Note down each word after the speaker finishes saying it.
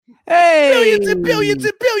Hey, billions and billions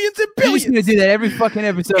and billions and you're just billions. gonna do that every fucking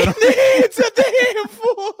episode. In the hands of the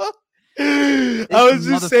handful. I was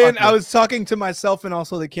just saying, I was talking to myself and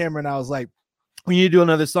also the camera, and I was like, we need to do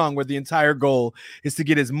another song where the entire goal is to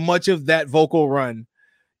get as much of that vocal run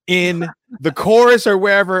in the chorus or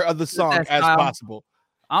wherever of the song as possible.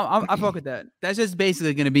 I fuck with that. That's just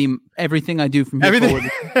basically gonna be everything I do from here Everything.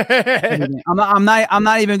 forward. I'm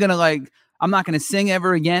not even gonna I'm not gonna sing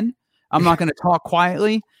ever again. I'm not gonna talk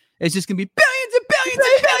quietly. It's just gonna be billions and billions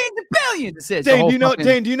and billions and billions. That's it.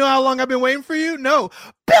 Dane, do you know how long I've been waiting for you? No,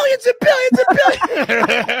 billions and billions and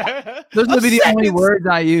billions. Those will be the only words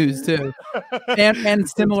I use too, and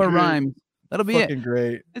similar rhymes. That'll be fucking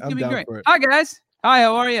great. It's gonna be great. Hi guys. Hi,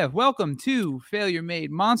 how are you? Welcome to Failure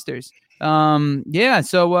Made Monsters.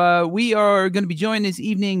 So we are going to be joined this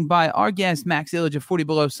evening by our guest Max Illich of 40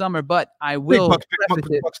 Below Summer, but I will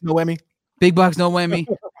big bucks, no whammy. Big bucks, no whammy.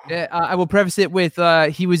 I will preface it with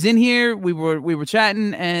he was in here, we were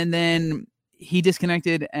chatting, and then he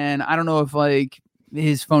disconnected, and I don't know if like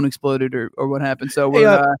his phone exploded or what happened. So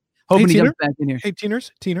we're hoping he comes back in here. Hey,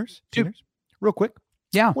 teeners, real quick.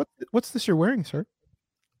 Yeah. What's this you're wearing, sir?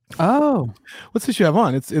 Oh, what's this you have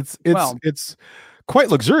on? It's quite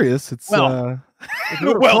luxurious. It's it's a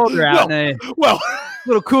little colder out a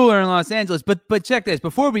little cooler in Los Angeles. But check this.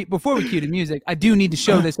 Before we cue the music, I do need to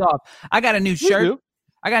show this off. I got a new shirt.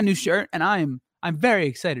 And I'm very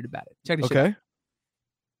excited about it. Check this shit out.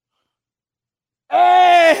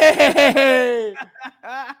 Hey,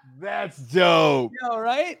 that's dope. Yo,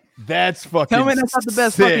 right? That's fucking. Tell me that's not the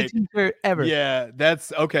best fucking t-shirt ever. Yeah,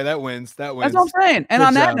 that's okay. That wins. That's what I'm saying. And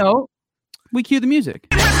on that note, we cue the music.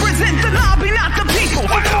 Represent the lobby, not the people.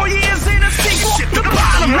 4 years in a sequel. The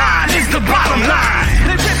bottom line is the bottom line.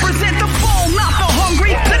 They represent the full, not the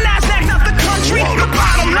hungry. The NASDAQ, not the country. The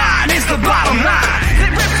bottom line is the bottom line.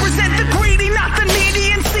 They represent the greedy, not the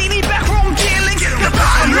needy and seedy backroom dealings. The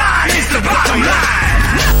bottom line is the bottom line.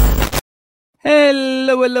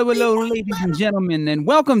 Hello, ladies and gentlemen, and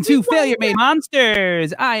welcome to Failure Made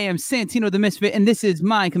Monsters. I am Santino the Misfit, and this is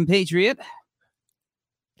my compatriot.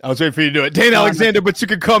 I was waiting for you to do it. Dane Alexander, but you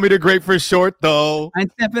can call me the Great for short, though. I'm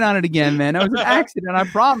stepping on it again, man. That was an accident, I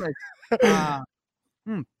promise.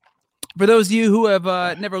 For those of you who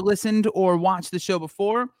have never listened or watched the show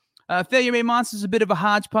before, Failure Made Monsters is a bit of a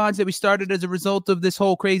hodgepodge that we started as a result of this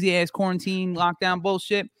whole crazy-ass quarantine lockdown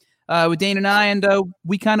bullshit with Dane and I, and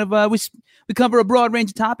we kind of we cover a broad range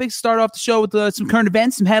of topics. Start off the show with some current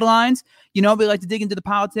events, some headlines. You know, we like to dig into the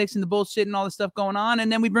politics and the bullshit and all the stuff going on,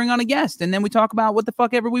 and then we bring on a guest, and then we talk about what the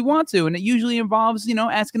fuck ever we want to, and it usually involves, you know,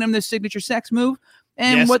 asking them their signature sex move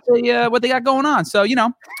and what they got going on. So, you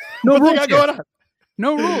know, no rules.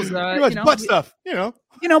 No rules. Butt stuff.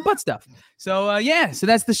 Butt stuff. So so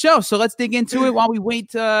that's the show. So let's dig into it while we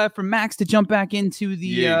wait for Max to jump back into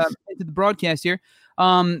the broadcast here.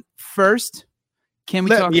 First, can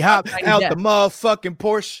we talk out the motherfucking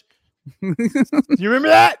Porsche? You remember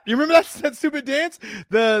that? You remember that stupid dance?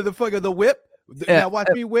 The fucking the whip. Now watch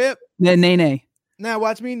me whip. The nay. Now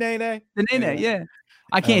watch me nay. The nay. Yeah.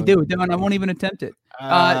 I can't do it, Don. I won't even attempt it.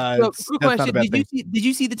 So quick question: Did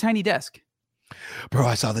you see the tiny desk? Bro,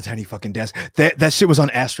 I saw the tiny fucking desk. That shit was on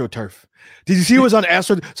AstroTurf. Did you see it was on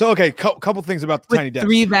Astro? So okay, couple things about the tiny desk.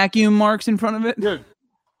 3 vacuum marks in front of it. Yeah.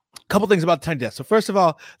 Couple things about the tiny desk. So first of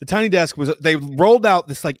all, the tiny desk they rolled out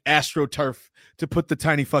this like AstroTurf to put the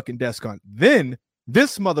tiny fucking desk on. Then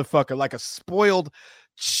this motherfucker, like a spoiled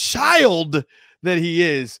child that he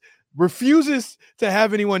is, refuses to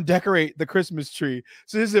have anyone decorate the Christmas tree.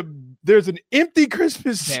 So there's an empty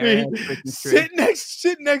Christmas tree sitting next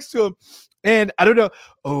to him. And I don't know.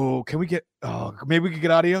 Oh, can we get? Oh, maybe we could get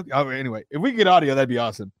audio. Oh, anyway, if we could get audio, that'd be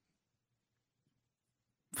awesome.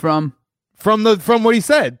 From what he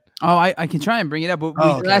said. Oh, I can try and bring it up. But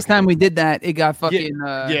last time we did that, it got fucking.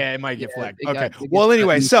 It might get flagged. Okay. Well,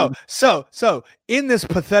 anyway, so in this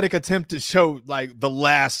pathetic attempt to show like the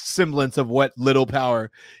last semblance of what little power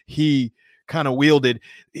he kind of wielded,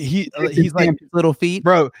 he's like his little feet,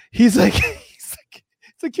 bro. He's like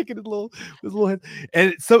kicking his little hand.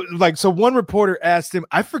 And so one reporter asked him,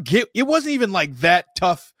 I forget, it wasn't even like that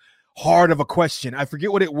tough, hard of a question. I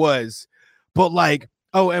forget what it was, but like.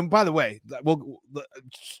 Oh, and by the way,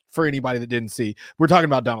 for anybody that didn't see, we're talking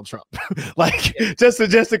about Donald Trump. just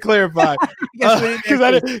to clarify,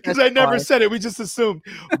 because I never said it, we just assumed.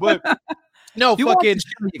 But no, you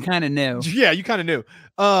kind of knew. Yeah, you kind of knew.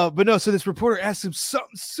 But no. So this reporter asked him something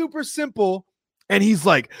super simple, and he's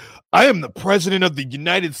like, "I am the president of the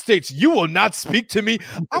United States. You will not speak to me."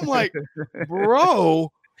 I'm like,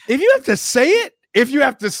 bro, if you have to say it.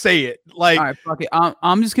 Like, all right, fuck it.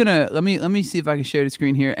 I'm just gonna let me see if I can share the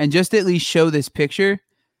screen here and just at least show this picture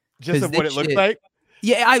Just of what it looks shit- like.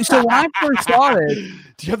 Yeah, so when I first saw it,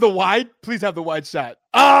 Do you have the wide? Please have the wide shot.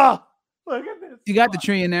 Ah, look at this. you got the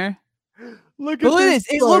tree in there. Look But at look at this.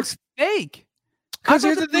 this. It looks fake. I Because thought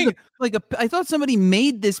here's the this was thing. I thought somebody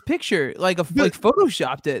made this picture, like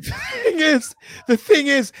photoshopped it. The thing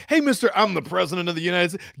is, hey, Mister, I'm the president of the United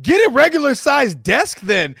States. Get a regular sized desk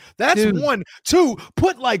then. That's Dude. 1. 2,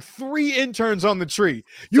 put like 3 interns on the tree.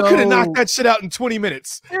 You could have knocked that shit out in 20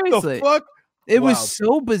 minutes. Seriously. The fuck? It Wow. was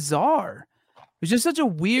so bizarre. It was just such a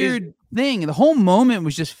weird thing. The whole moment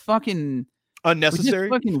was just fucking Unnecessary.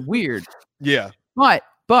 fucking weird. Yeah.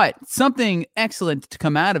 But something excellent to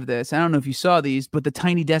come out of this. I don't know if you saw these, but the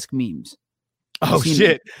Tiny Desk memes. Oh seen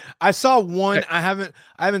shit. I saw one. I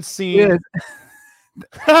haven't seen.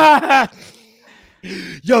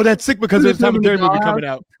 Yo, that's sick because there's a Tom and Jerry movie coming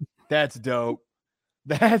out. That's dope.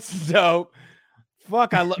 That's dope.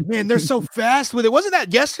 Fuck, I love, man, they're so fast with it. Wasn't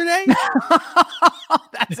that yesterday?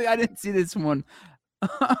 I didn't see this one.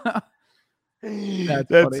 That's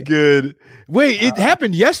funny. good. Wait, it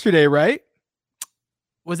happened yesterday, right?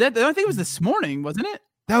 Was that? I don't think it was this morning, wasn't it?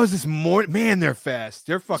 That was this morning. Man, they're fast.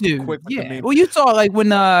 They're fucking Dude, quick with the yeah. meme. Well, you saw like when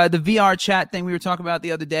the VR chat thing we were talking about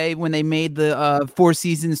the other day when they made the Four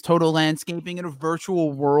Seasons total landscaping in a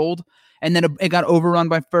virtual world, and then it got overrun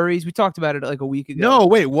by furries. We talked about it like a week ago. No,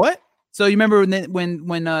 wait, what? So you remember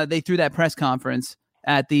when they threw that press conference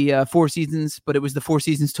at the Four Seasons, but it was the Four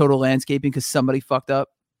Seasons total landscaping because somebody fucked up.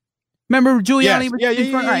 Remember Giuliani?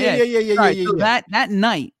 Yes. So that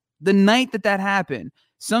night, the night that happened,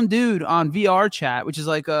 some dude on VR chat, which is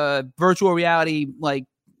like a virtual reality like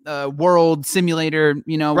world simulator,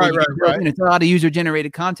 you know, Right. It's a lot of user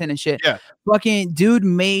generated content and shit. Yeah. Fucking dude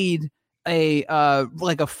made a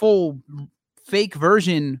like a full fake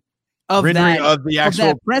version of Rendering that of the actual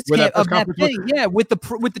that press where kit that of that conference was. thing, yeah, with the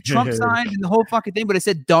Trump sign and the whole fucking thing, but it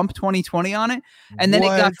said "Dump 2020" on it, and then it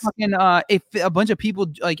got fucking a bunch of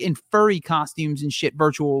people like in furry costumes and shit,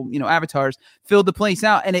 virtual avatars filled the place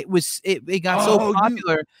out, and it got so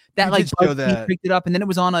popular that like BuzzFeed picked it up, and then it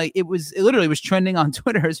was on it literally was trending on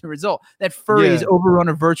Twitter as a result. That furries overrun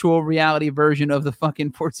a virtual reality version of the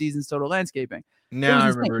fucking Four Seasons total landscaping. Now I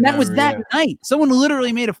remember. That was that night. Someone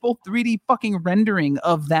literally made a full 3D fucking rendering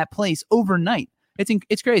of that place overnight.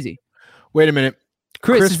 It's crazy. Wait a minute.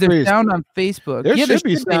 Chris, is there sound on Facebook? There should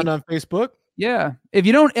be sound on Facebook. Yeah. If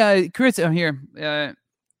you don't, Chris, here, let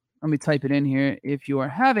me type it in here. If you are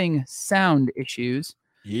having sound issues,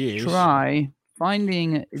 try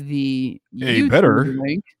finding the YouTube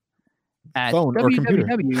link at phone or computer.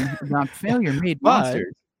 www.failureMadeMonsters.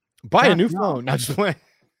 Buy a new phone. Not just playing.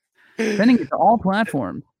 Sending it to all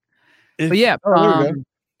platforms. But yeah.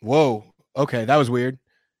 Whoa. Okay, that was weird.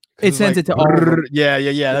 It sends it to all. Yeah.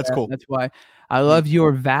 That's cool. That's why I love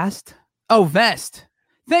your vest. Oh, vest.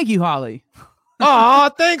 Thank you, Holly. Aw,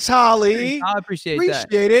 thanks, Holly. I appreciate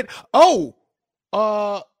it. Oh,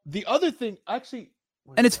 the other thing, actually,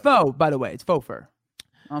 and it's faux, by the way. It's faux fur.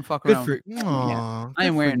 I'm fucking around. I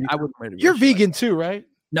am wearing. I wouldn't wear it. You're vegan too, right?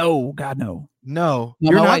 No, God, no. No,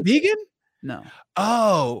 you're not vegan. No.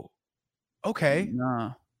 Oh, okay.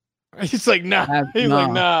 Nah. He's like, nah. He's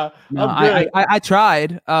like, nah. I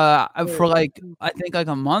tried for like I think like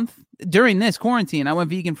a month during this quarantine. I went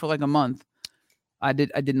vegan for like a month. I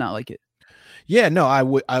did not like it. Yeah, no, I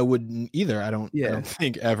wouldn't either. I don't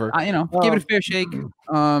think ever. Give it a fair shake.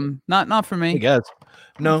 Not for me. I guess.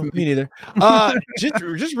 No, me neither.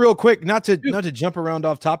 Just real quick, not to jump around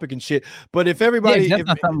off topic and shit, but if everybody, that's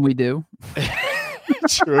not something we do.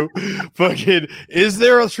 True. Fucking, is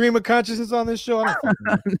there a stream of consciousness on this show? I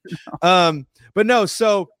don't know. But no,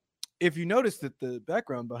 so if you notice that the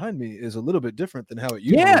background behind me is a little bit different than how it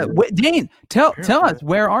usually is. Dane, tell us,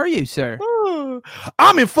 where are you, sir?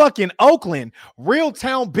 I'm in fucking Oakland, real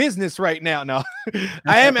town business right now. No,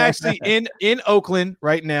 I am actually in Oakland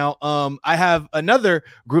right now. I have another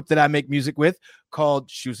group that I make music with called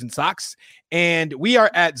Shoes and Socks, and we are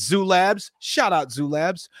at Zoo Labs. Shout out Zoo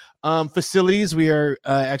Labs facilities. We are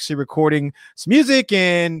actually recording some music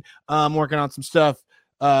and working on some stuff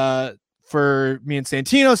for me and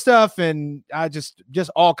Santino stuff, and I just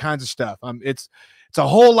all kinds of stuff. It's a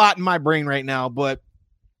whole lot in my brain right now, but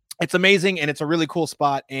it's amazing and it's a really cool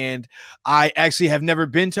spot. And I actually have never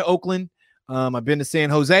been to Oakland. I've been to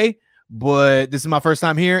San Jose, but this is my first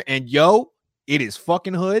time here. And it is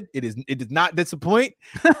fucking hood. It does not disappoint.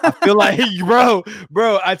 I feel like, bro.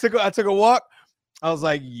 I took a walk. I was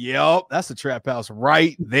like, "Yep, that's a trap house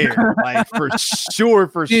right there, like for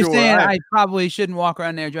sure." You're saying I probably shouldn't walk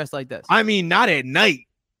around there dressed like this? I mean, not at night.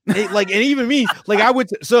 And even me, like I would.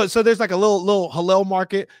 So there's like a little Hillel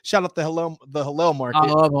market. Shout out the Hillel market. I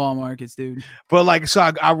love Hillel markets, dude. But like,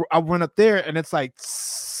 so I went up there, and it's like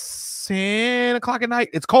 10 o'clock at night.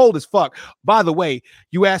 It's cold as fuck. By the way,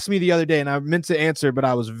 you asked me the other day and I meant to answer, but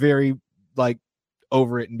I was very like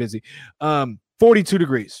over it and busy. 42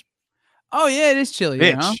 degrees. Oh yeah, it is chilly,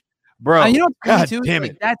 Bitch, bro. You know what's funny God too? damn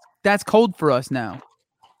Like, it. that's cold for us now.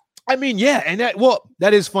 I mean, yeah, and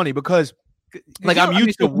that is funny because like I'm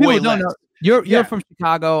used to way less. You're from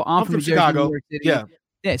Chicago. I'm from Jersey, Chicago. New York City.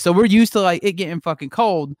 Yeah. So we're used to like it getting fucking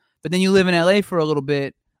cold, but then you live in LA for a little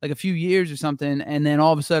bit, like a few years or something, and then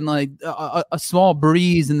all of a sudden like a small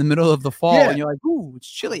breeze in the middle of the fall, and you're like, ooh, it's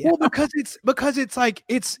chilly. Well, because it's like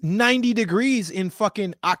it's 90 degrees in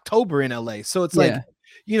fucking October in LA, so it's like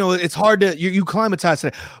it's hard to you climatize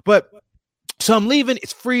to that. But so I'm leaving.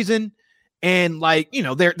 It's freezing. And like,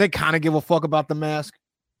 they kind of give a fuck about the mask.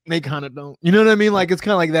 They kind of don't. You know what I mean? Like, it's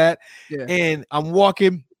kind of like that. Yeah. And I'm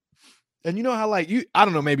walking. And you know how like I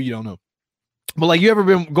don't know, maybe you don't know. But like you ever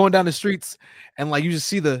been going down the streets and like you just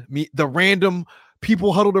see the random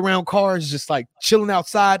people huddled around cars just like chilling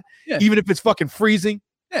outside, even if it's fucking freezing.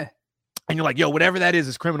 Yeah. And you're like, yo, whatever that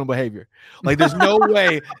is criminal behavior. Like there's no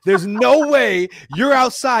way you're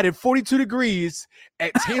outside at 42 degrees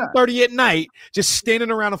at 10:30 at night, just standing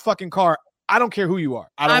around a fucking car. I don't care who you are.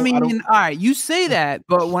 I mean, all right, you say that,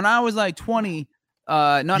 but when I was like 20,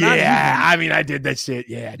 I mean, I did that shit.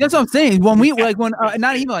 Yeah, that's what I'm saying. When we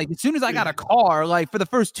not even like as soon as I got a car, like for the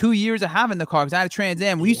first 2 years of having the car, because I had a Trans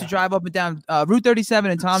Am, we used to drive up and down Route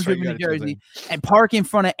 37 in Toms River, New Jersey, and park in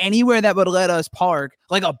front of anywhere that would let us park,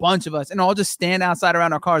 like a bunch of us, and all just stand outside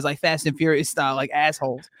around our cars like Fast and Furious style, like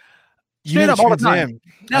assholes. Straight up all the time.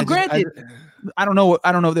 Now, granted. I don't know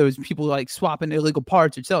if there was people like swapping illegal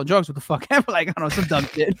parts or selling drugs with the fuck ever. Like, I don't know, some dumb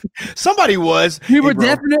shit. Somebody was. We were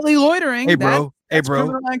definitely loitering. Hey, bro. That's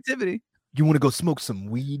criminal activity. You want to go smoke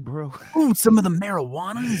some weed, bro? Ooh, some of the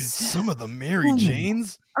marijuanas. Some of the Mary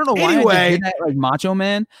Janes. I don't know why I did that, like Macho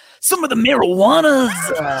Man. Some of the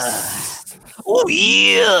marijuanas. Oh,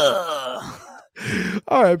 yeah.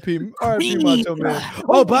 R.I.P. Macho Man.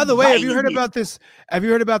 Oh, by the way, have you heard about this? Have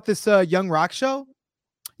you heard about this Young Rock show?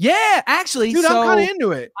 Yeah, actually, dude, I'm kind of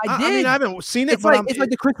into it. I did. I mean, I haven't seen it, it's but it's like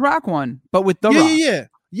the Chris Rock one, but with the Rock.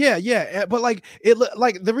 Yeah. But like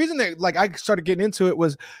like the reason that like I started getting into it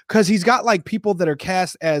was because he's got like people that are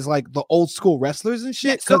cast as like the old school wrestlers and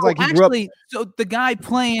shit. So like he grew up. So the guy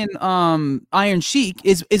playing Iron Sheik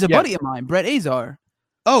is a buddy of mine, Brett Azar.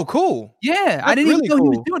 Oh, cool. Yeah, that's I didn't really even know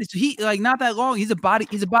cool. he was doing it. So he like not that long. He's a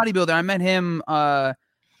bodybuilder.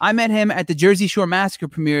 I met him at the Jersey Shore Massacre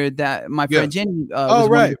premiere that my friend Jenny was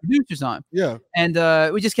one of the producers on. Yeah. And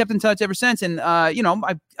we just kept in touch ever since. And, I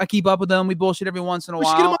keep up with him. We bullshit every once in a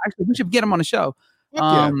while. Actually, we should get him on the show.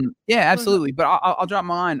 Yeah, absolutely. But I'll drop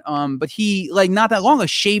mine. But he, like, not that long ago,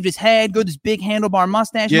 shaved his head, go this big handlebar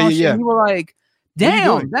mustache. And we were like,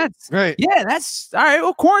 damn, that's right. Yeah, that's all right.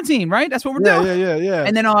 Well, quarantine, right? That's what we're doing. Yeah.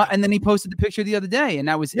 And then he posted the picture the other day, and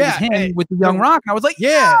that was him with the Young Rock. I was like,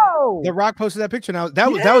 The Rock posted that picture. Now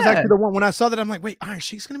that was actually the one when I saw that. I'm like, wait, Iron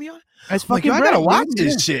Sheik's gonna be on. That's fucking. I gotta watch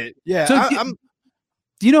this shit. Yeah. So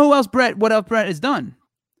do you know who else what else Brett has done?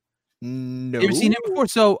 No. You ever seen him before?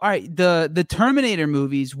 So all right, the Terminator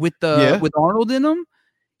movies with Arnold in them.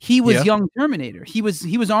 He was young Terminator. He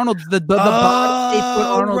was Arnold. The body they put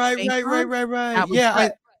Arnold. Right. Yeah,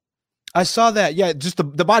 I saw that. Yeah, just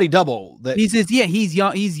the body double. He's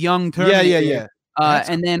young. He's young Terminator. Yeah.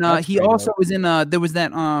 And then he also was in there was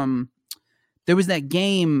that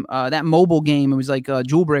game, that mobile game. It was like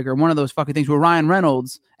Jewel Breaker, one of those fucking things where Ryan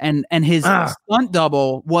Reynolds and his stunt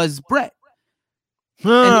double was Brett.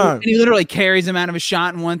 And he literally carries him out of a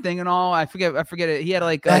shot in one thing and all. I forget it. He had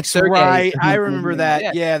that's right. I remember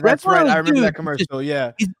that. Yeah, that's right. I remember that commercial.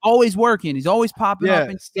 He's always working. He's always popping up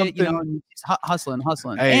and shit, and he's hustling.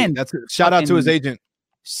 Hey, and that's shout out to his agent.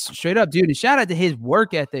 Straight up, dude. And shout out to his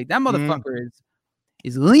work ethic. That motherfucker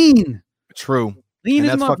is lean. True. Lean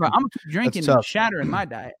as a motherfucker. I'm drinking and shattering my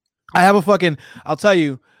diet. I have I'll tell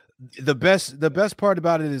you, the best part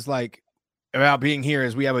about it is like about being here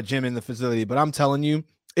is we have a gym in the facility, but I'm telling you,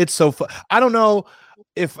 it's so fun. I don't know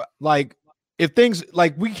if things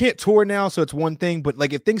like we can't tour now, so it's one thing, but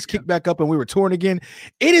like if things kick back up and we were touring again,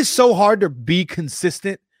 it is so hard to be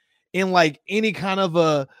consistent in like any kind of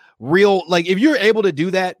a real, like if you're able to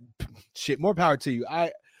do that, shit, more power to you.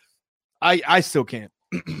 I still can't.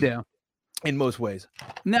 Yeah. In most ways.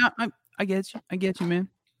 No, I get you, man.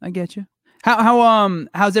 I get you.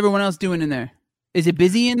 How's everyone else doing in there? Is it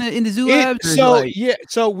busy in the Zoo Labs?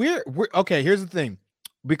 So we're okay. Here's the thing,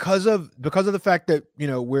 because of the fact that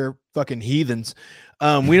we're fucking heathens,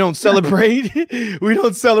 we don't celebrate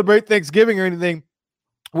Thanksgiving or anything.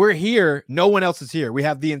 We're here. No one else is here. We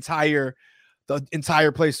have the entire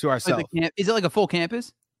place to ourselves. Is it like a full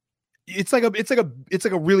campus? It's like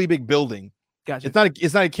a really big building. Gotcha.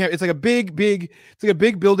 It's not a camp. It's like a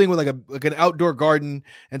big building with like an outdoor garden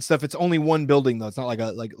and stuff. It's only one building though. It's not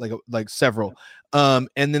like several. And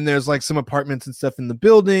then there's like some apartments and stuff in the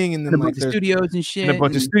building, and then and a like bunch of studios and shit. and a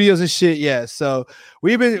bunch of studios and shit. Yeah. So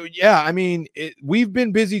we've been we've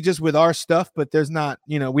been busy just with our stuff, but there's not,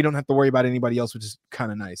 we don't have to worry about anybody else, which is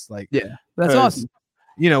kind of nice. Like, yeah, that's awesome.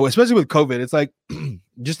 Especially with COVID, it's like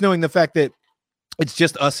just knowing the fact that it's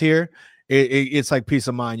just us here. It's like peace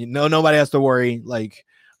of mind. Nobody has to worry. Like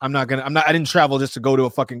I didn't travel just to go to a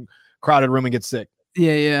fucking crowded room and get sick.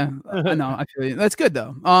 Yeah. I know. I feel you. That's good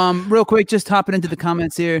though. Real quick, just hopping into the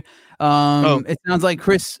comments here. It sounds like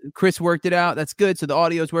Chris worked it out. That's good. So the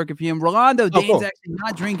audio's working for him. Rolando, Dane's actually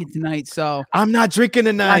not drinking tonight. So I'm not drinking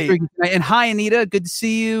tonight. And hi, Anita. Good to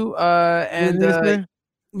see you. I have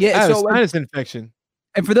a sinus infection.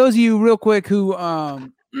 And for those of you real quick who are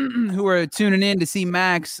tuning in to see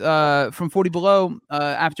Max from 40 Below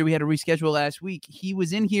after we had to reschedule last week, he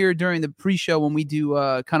was in here during the pre-show when we do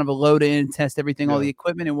kind of a load in, test everything, all the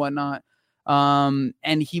equipment and whatnot.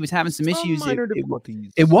 And he was having some issues.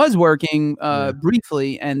 It was working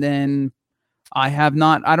briefly, and then I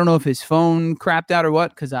don't know if his phone crapped out or what,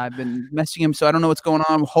 because I've been messaging him, so I don't know what's going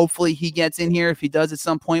on. Hopefully he gets in here. If he does at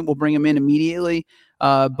some point, we'll bring him in immediately.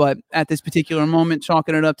 But at this particular moment,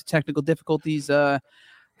 chalking it up to technical difficulties,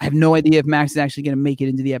 I have no idea if Max is actually going to make it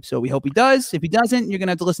into the episode. We hope he does. If he doesn't, you're going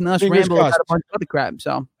to have to listen to us ramble about a bunch of other crap.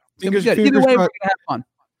 So it's going to be good. Either way, we're going to have fun.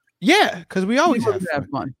 Yeah, because we always have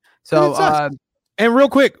fun. So, and real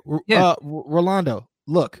quick, Rolando,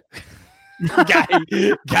 look,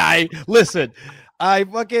 guy, listen, I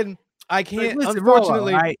can't.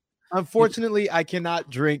 Unfortunately, I cannot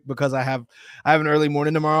drink because I have an early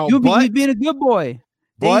morning tomorrow. You're being a good boy.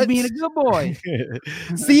 Dave's being a good boy.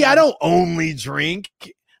 See, I don't only drink.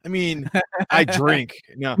 I mean, I drink.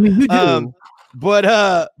 No, you do. But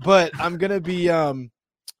I'm gonna be I'm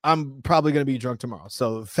probably gonna be drunk tomorrow.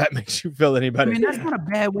 So if that makes you feel any better, I mean, that's not a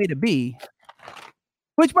bad way to be.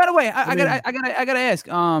 Which, by the way, I gotta ask.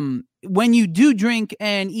 When you do drink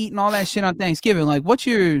and eat and all that shit on Thanksgiving, like, what's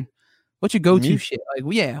your go-to shit?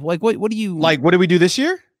 Like, yeah, like what do you like? What did we do this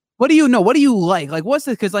year? What do you know? What do you like? Like, what's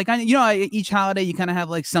the? Because like each holiday you kind of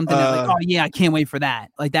have like something that like, oh yeah, I can't wait for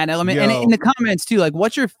that, like that element. And in the comments too, like,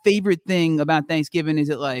 what's your favorite thing about Thanksgiving? Is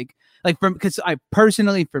it like because I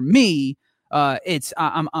personally, for me, it's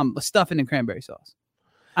I'm stuffing and cranberry sauce.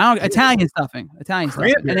 Italian stuffing. And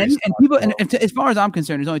people, and as far as I'm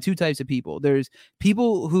concerned, there's only two types of people. There's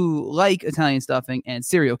people who like Italian stuffing and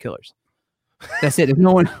serial killers. That's it. There's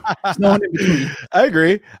no one in between. I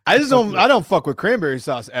agree. I don't fuck with cranberry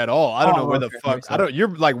sauce at all. I don't know where the fuck.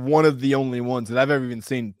 You're like one of the only ones that I've ever even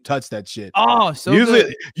seen touch that shit. Oh, so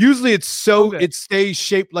usually it's so it stays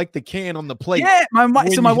shaped like the can on the plate. Yeah, my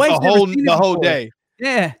wife's never seen the whole before. day.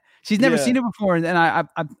 Yeah, she's never seen it before, and I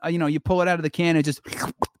you pull it out of the can and it just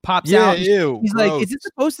pops out. Ew, he's gross. like, is it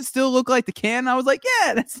supposed to still look like the can? I was like,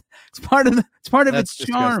 yeah, it's part of its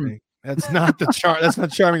charm. That's not the charm. That's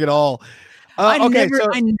not charming at all. I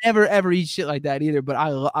never ever eat shit like that either, but I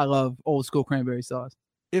love old school cranberry sauce.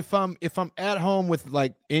 If I'm at home with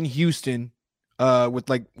like in Houston, with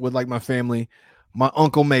my family, my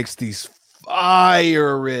uncle makes these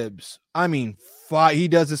fire ribs. I mean, he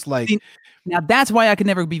does this like. Now that's why I could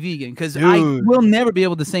never be vegan, because I will never be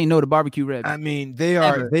able to say no to barbecue ribs. I mean, he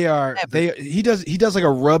does like a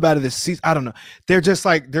rub out of the seats. I don't know. They're just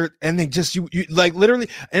like you like literally.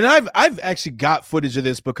 And I've actually got footage of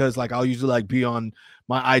this because like I'll usually like be on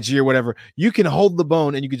my IG or whatever. You can hold the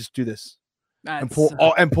bone and you can just do this and pull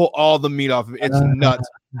all the meat off of it. It's nuts.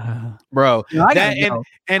 Bro,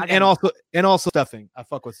 and also stuffing. I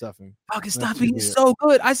fuck with stuffing. Fucking stuffing is so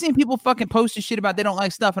good. I seen people fucking post shit about they don't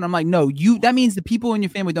like stuff, and I'm like, no, that means the people in your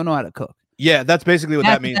family don't know how to cook. Yeah, that's basically what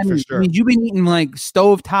that means for sure. I mean, you've been eating like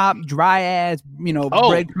stovetop, dry ass,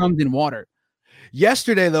 breadcrumbs and water.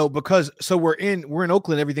 Yesterday though, because we're in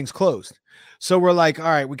Oakland, everything's closed. So we're like, all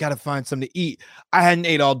right, we got to find something to eat. I hadn't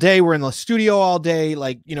ate all day. We're in the studio all day,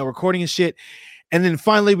 like, recording and shit. And then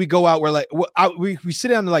finally we go out. We're like, we sit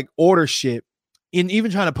down to like order shit, and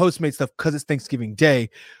even trying to Postmate stuff because it's Thanksgiving Day.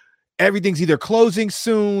 Everything's either closing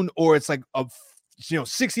soon or it's like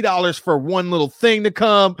 $60 for one little thing to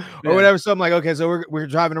come or whatever. So I'm like, okay, so we're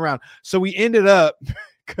driving around. So we ended up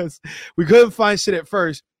because we couldn't find shit at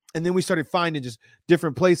first, and then we started finding just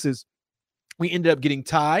different places. We ended up getting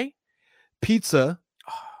Thai, pizza,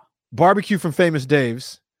 barbecue from Famous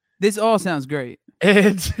Dave's. This all sounds great.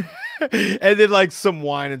 And then like some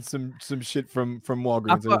wine and some shit from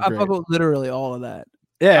Walgreens. I fuck with literally all of that.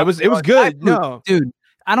 Yeah, it was good. No, dude,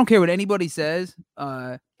 I don't care what anybody says.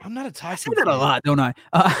 I'm not a Thai I say food that a fan. lot, don't I?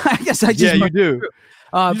 I guess I just Yeah, you do. You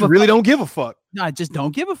but just really don't give a fuck. no, I just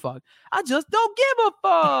don't give a fuck. I just don't give a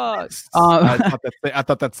fuck. I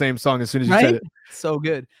thought that same song as soon as you said Right? it. So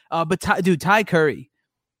good. But Thai curry,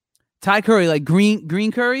 like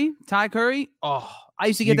green curry, Thai curry. Oh, I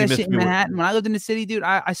used to You get can that miss shit in me with- Manhattan when I lived in the city, dude.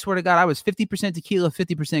 I swear to God, I was 50% tequila,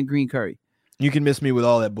 50% green curry. You can miss me with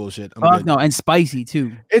all that bullshit. I'm Fuck good. no, and spicy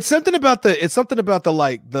too. It's something about the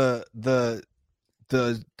like the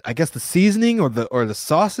I guess the seasoning or the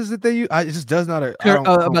sauces that they use. It just does not. I don't,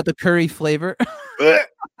 About the curry flavor.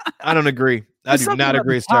 I don't agree. I There's do something not about the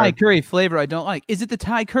agree. Thai Sir. curry flavor I don't like. Is it the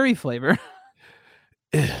Thai curry flavor?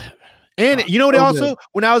 And you know what? So Also, good.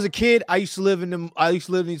 when I was a kid, I used to live in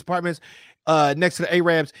these apartments next to the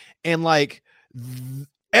Arabs, and like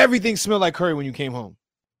everything smelled like curry when you came home.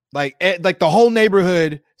 Like the whole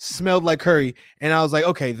neighborhood smelled like curry, and I was like,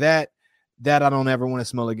 okay, that I don't ever want to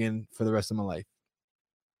smell again for the rest of my life.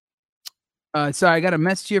 Sorry, I got a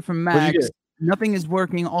message here from What'd you Max. get? Nothing is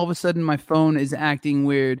working. All of a sudden, my phone is acting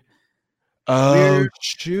weird. Oh Weird.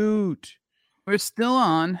 shoot! We're still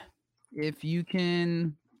on. If you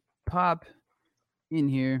can pop in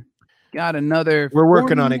here. Got another. We're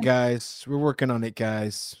working 40 on it, guys. We're working on it,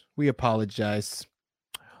 guys. We apologize.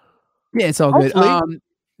 Yeah, it's all good. Hopefully.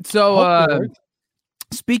 So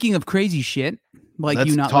speaking of crazy shit, like Let's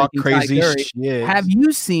you not talk liking Thai crazy curry, shit. have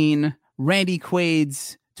you seen Randy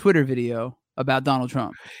Quaid's Twitter about Donald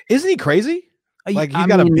Trump? Isn't he crazy? Like he's I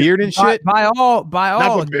got a mean, beard and shit. By all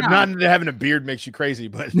Not accounts. that having a beard makes you crazy,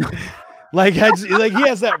 but like he has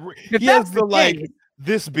that. If He that's has the the like case,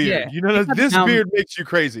 this beard. yeah, You know, he's got the this mountain- beard makes you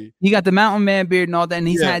crazy. he got the mountain man beard and all that, and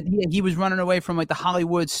Yeah. he was running away from like the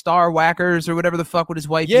Hollywood star whackers or whatever the fuck with his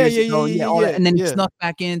wife. Yeah, years ago, all that. And then he yeah. snuck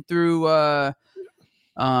back in through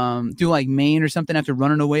like Maine or something after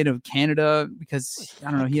running away to Canada because I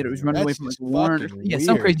don't know, he was running away That's from like just war. fucking Yeah,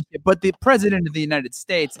 some weird. crazy shit. But the president of the United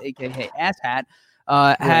States, aka Asshat,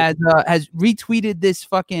 has retweeted this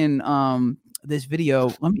fucking this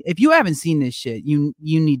video. If you haven't seen this shit, you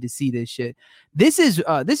need to see this shit. This is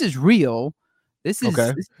real. This is,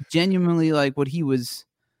 Okay. this is genuinely like what he was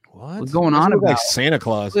What's going on Like about. Santa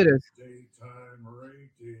Claus. Look at this.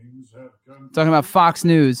 Talking about Fox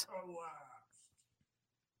News.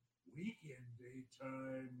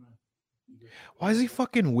 Why is he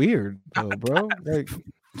fucking weird, though, bro? Like,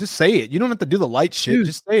 just say it. You don't have to do the light shit. Dude.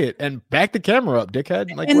 Just say it and back the camera up,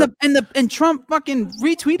 dickhead. Like, And what? and Trump fucking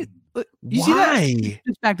retweeted. Look, you see that? Why?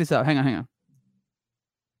 Just back this up. Hang on.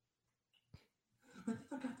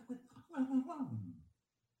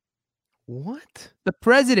 What? The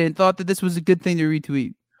president thought that this was a good thing to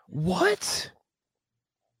retweet. What?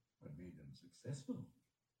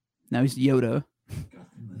 Now he's Yoda.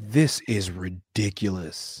 This is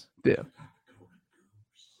ridiculous. Yeah.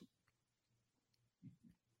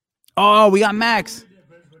 Oh, we got Max.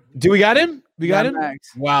 Do we got him? We got him?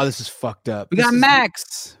 Max. Wow, this is fucked up. We got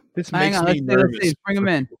Max. This Hang makes on. me Let's nervous. see. Bring him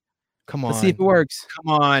in. Come on. Let's see if it works. Come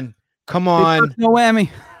on. Come on. No whammy.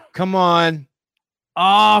 Come on.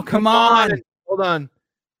 Oh, come on. Hold on.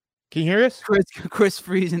 Can you hear us? Chris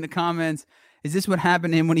Freeze in the comments. Is this what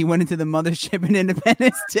happened to him when he went into the mothership in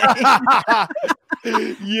Independence Day?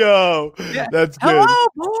 Yo, Yeah. that's good. Hello,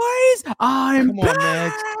 boys. I'm Come on, back.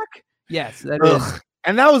 Max. Yes, that is. Ugh.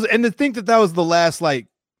 And to think that was the last like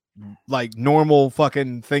normal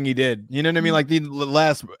fucking thing he did. You know what I mean? Like the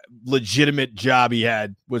last legitimate job he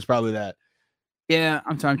had was probably that. Yeah,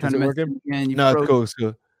 I'm trying Is to it mess working? again. You No, froze. it's cool. It's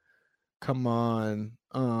cool. Come on.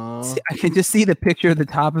 See, I can just see the picture of the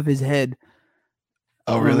top of his head.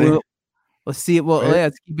 Oh, really? Let's see it. Well, Right? yeah,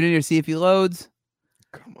 let's keep it in here. See if he loads.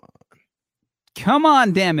 Come on. Come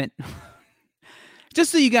on, damn it.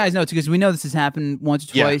 Just so you guys know, too, because we know this has happened once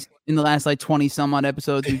or Yeah. twice in the last like 20 some odd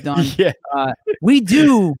episodes we've done. Yeah. We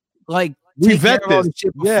do like We take care vet of all this. the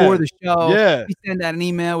shit Yeah. before the show. Yeah. We send out an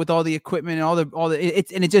email with all the equipment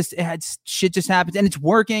and shit just happens and it's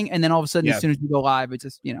working. And then all of a sudden, Yeah. as soon as we go live, it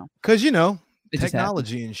just, Because it just happens.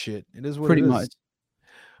 technology and shit. It is what Pretty it is. much.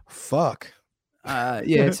 Fuck.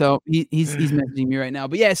 Yeah, so he's messaging me right now.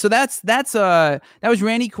 But yeah, so that was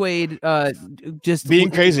Randy Quaid just Being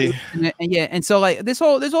crazy. and yeah, and so like this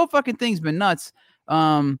whole fucking thing's been nuts.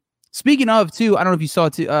 Speaking of too, I don't know if you saw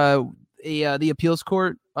too, the appeals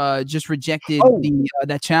court just rejected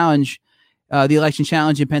that challenge, the election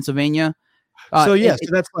challenge in Pennsylvania. So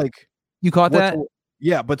that's like you caught what that? to-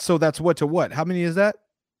 yeah, but so that's what to what? How many is that?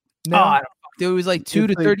 Oh, I don't know. It was like 2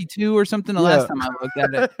 to It's like- 32 or something the Yeah. last time I looked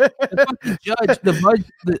at it. The fucking judge, the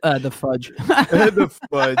fudge. The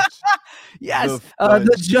fudge. Yes, The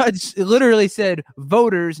the judge literally said,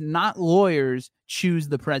 "Voters, not lawyers, choose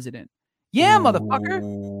the president." Yeah, motherfucker.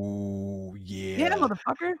 Ooh, yeah. Yeah,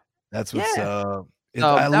 motherfucker. That's what's Yeah. up.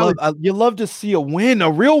 So You love to see a win, a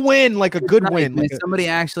real win, like a good nice, win. man. Like Somebody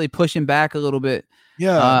actually pushing back a little bit.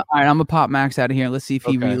 yeah. All right, I'm gonna pop Max out of here. Let's see if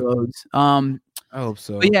he Okay. reloads. I hope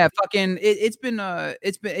so. But yeah, fucking, it's been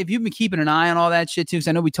if you've been keeping an eye on all that shit too, because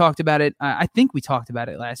I know we talked about it. I think we talked about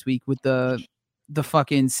it last week with the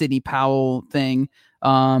fucking Sidney Powell thing,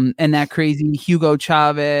 and that crazy Hugo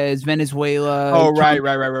Chavez, Venezuela. Oh, right.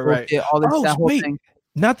 All this that whole thing.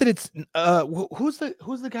 Not that it's who's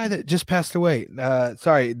the guy that just passed away?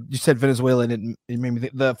 Sorry, you said Venezuela and it made me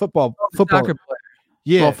think the football Soccer player.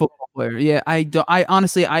 Yeah, Well, football player. Yeah, I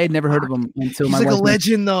honestly I had never heard of him until he's my like a wife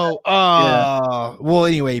legend though. Well,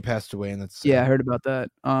 anyway, he passed away, and that's yeah, I heard about that.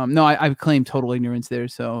 No, I claim total ignorance there,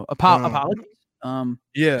 so apologies.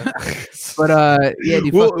 Yeah, but yeah,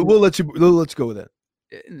 dude, we'll let you go with it.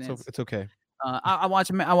 It's okay. I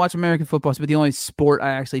watch American football, but the only sport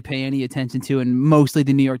I actually pay any attention to, and mostly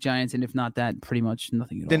the New York Giants, and if not that, pretty much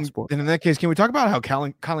nothing at all. Sport. Then in that case, can we talk about how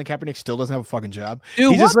Colin Kaepernick still doesn't have a fucking job?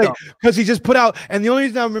 Dude, he just because he just put out, and the only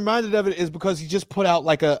reason I'm reminded of it is because he just put out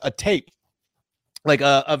like a tape, like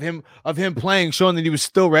of him playing, showing that he was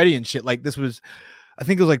still ready and shit. Like this was, I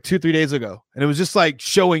think it was like 2-3 days ago, and it was just like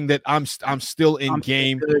showing that I'm still in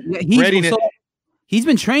game, ready. He's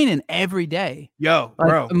been training every day. Yo,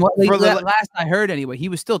 bro. Last I heard, anyway, he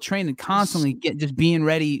was still training constantly, just being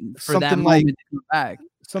ready for that moment to come back.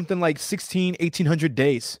 Something like 1,800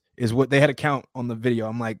 days is what they had to count on the video.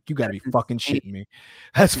 I'm like, you gotta be fucking shitting me.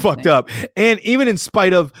 That's fucked up. And even in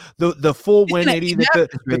spite of the full 180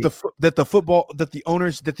 that the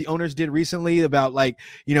owners did recently about like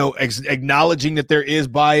acknowledging that there is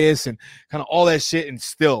bias and kind of all that shit, and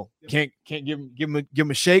still can't give him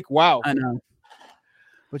a shake. Wow, I know.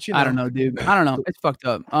 But I don't know, dude. I don't know. It's fucked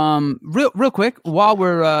up. Real quick, while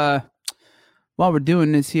we're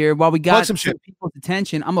doing this here, while we got some people's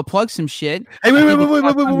attention, I'm gonna plug some shit. Hey, wait. No.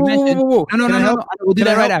 We'll do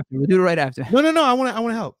that right after. We'll do it right after. No. I want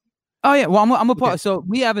to help. Oh yeah. Well, I'm gonna plug. Okay. So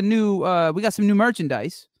we have we got some new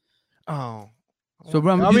merchandise. Oh. So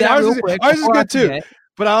we're gonna do that real quick. Ours is good too.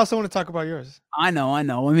 But I also want to talk about yours. I know. Let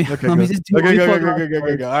me just do it.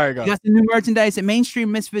 Okay, go. All right, go. We got some new merchandise at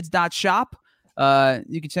mainstreammisfits.shop.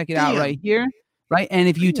 You can check it out right here, right? And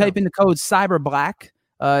if you type in the code CyberBlack,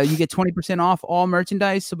 you get 20% off all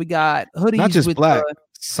merchandise. So we got hoodies, not just with black,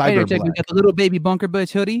 Cyber Black. We got the little baby Bunker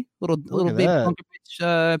Bitch hoodie, little baby Bunker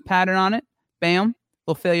Bitch pattern on it. Bam,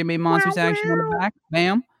 little Failure Made Monsters action on the back.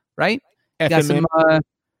 Bam, right? You got some.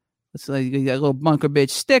 Let's say you got a little Bunker Bitch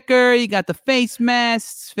sticker. You got the face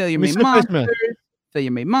masks, Failure Made Monsters,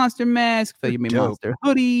 Failure Made Monster mask, Failure Made Monster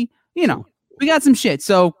hoodie. We got some shit.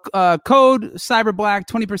 So code CyberBlack,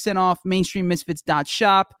 20% off,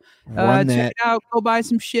 mainstreammisfits.shop. Check it out. Go buy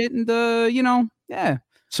some shit and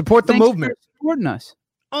support the movement. Supporting us.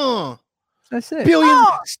 That's it. Billion.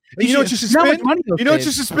 You know what you should spend? You know what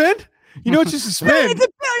you should spend? Billions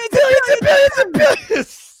and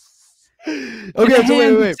billions. Okay,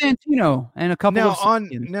 so wait. Santino and a couple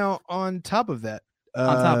on top of that,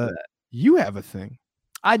 you have a thing.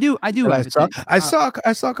 I do. I saw a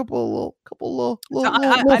couple little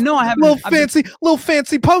I know I have little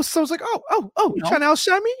fancy posts. I was like, oh, you trying to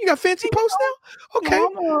outshine me? You got fancy posts now? Okay.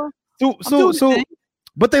 So,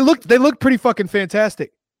 but they look pretty fucking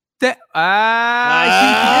fantastic. You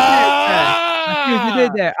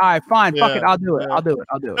did that. All right, fine. Fuck it. I'll do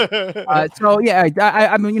it. So yeah,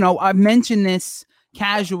 I mean, I mentioned this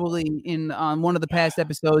casually in one of the past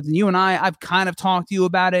episodes, and you and I've kind of talked to you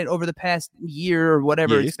about it over the past year or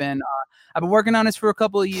whatever it's been. I've been working on this for a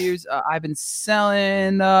couple of years. I've been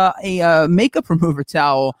selling a makeup remover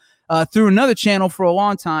towel through another channel for a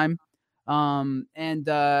long time, and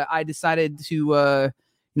I decided to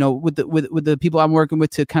with the people I'm working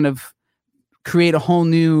with to kind of create a whole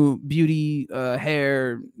new beauty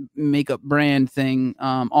hair makeup brand thing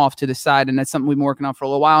off to the side, and that's something we've been working on for a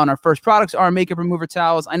little while. And our first products are makeup remover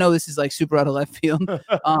towels. I know this is like super out of left field,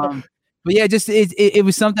 but yeah, just it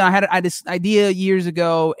was something I had this idea years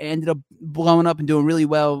ago, ended up blowing up and doing really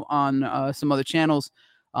well on some other channels,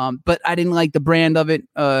 but I didn't like the brand of it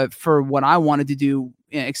for what I wanted to do,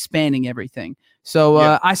 expanding everything. So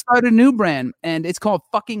I started a new brand, and it's called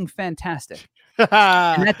Fucking Fantastic.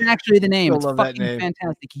 And that's actually the name. It's Fucking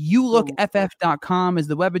Fantastic. YouLookFF.com is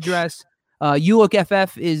the web address.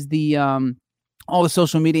 YouLookFF is the all the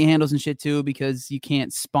social media handles and shit too, because you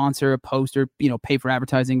can't sponsor a post or pay for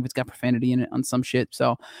advertising if it's got profanity in it on some shit.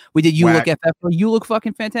 So we did YouLookFF. You Look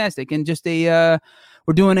Fucking Fantastic, and just we're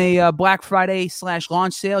doing a Black Friday /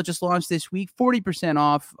 launch sale. Just launched this week, 40%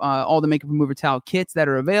 off all the makeup remover towel kits that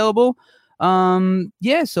are available.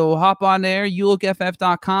 Yeah, so hop on there,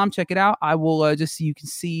 youlookff.com, check it out. I will just so you can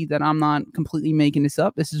see that I'm not completely making this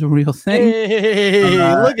up. This is a real thing. Hey,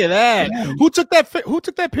 look at that. Yeah. Who took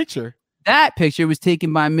that picture? That picture was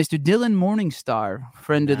taken by Mr. Dylan Morningstar,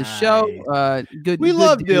 friend of the show. We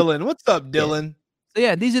love Dylan. What's up, Dylan? So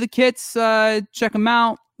yeah, these are the kits. Check them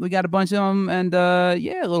out. We got a bunch of them, and a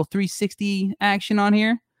little 360 action on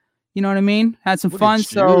here. You know what I mean? Had some fun.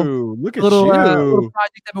 So look at little you.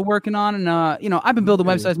 project I've been working on, and I've been building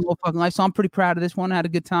websites my whole fucking life, so I'm pretty proud of this one. I had a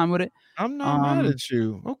good time with it. I'm not mad at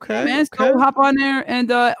you. Okay, man. So hop on there, and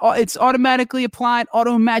it's automatically applied,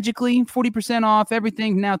 magically 40% off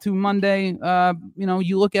everything now to Monday.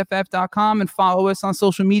 YouLookFF.com, and follow us on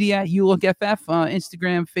social media at YouLookFF,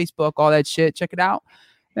 Instagram, Facebook, all that shit. Check it out.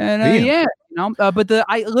 And I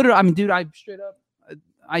straight up.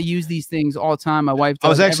 I use these things all the time. My wife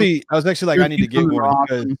does. I was actually like, I need to get one,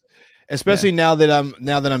 because, especially now that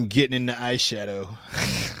I'm getting into eyeshadow.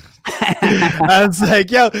 I was like,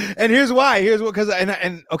 yo, and here's why. Because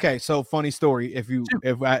okay, so funny story.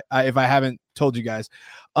 If I haven't told you guys,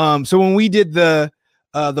 so when we did the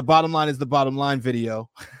bottom line is the bottom line video,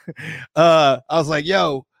 I was like,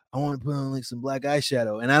 yo, I want to put on like some black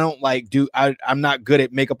eyeshadow, and I don't I'm not good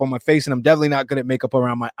at makeup on my face, and I'm definitely not good at makeup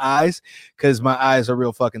around my eyes, because my eyes are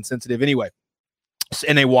real fucking sensitive anyway,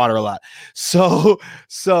 and they water a lot. So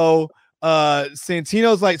Santino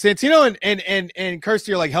and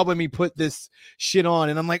Kirsty are like helping me put this shit on,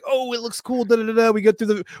 and I'm like, oh, it looks cool. We get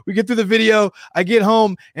through the video. I get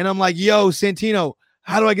home and I'm like, yo, Santino,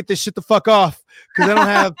 how do I get this shit the fuck off? Because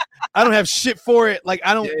I don't have shit for it. Like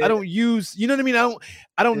I don't use, you know what I mean?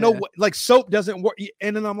 I don't know what, like, soap doesn't work.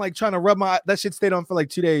 And then I'm like trying to rub that shit stayed on for like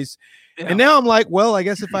 2 days. Yeah. And now I'm like, well, I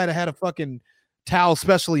guess if I'd had a fucking towel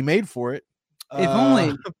specially made for it. If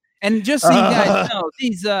only. And just so you guys know,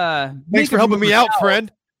 these thanks for helping me out,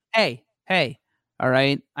 friend. Hey. All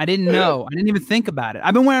right. I didn't know. I didn't even think about it.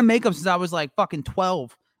 I've been wearing makeup since I was like fucking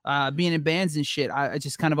 12. Being in bands and shit. I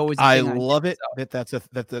just kind of always love it that's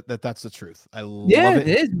the truth. I love it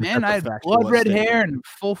is, man. I had blood red hair and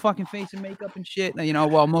full fucking face of makeup and shit.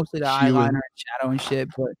 Well, mostly the eyeliner and shadow and shit,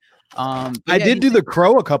 but I did do the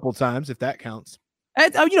crow a couple times, if that counts.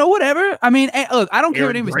 Whatever. I mean, look, I don't care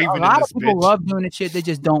what anyone says. A lot of people love doing this shit. They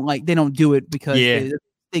just don't do it because there's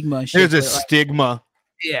stigma and shit. There's a stigma.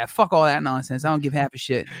 Yeah, fuck all that nonsense. I don't give half a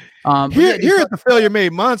shit. Here at the Failure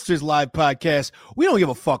Made Monsters live podcast, we don't give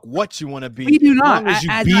a fuck what you want to be. We do not. As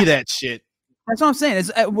long as you be that shit. That's what I'm saying.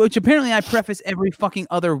 Which apparently I preface every fucking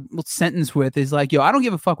other sentence with is like, yo, I don't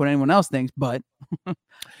give a fuck what anyone else thinks, but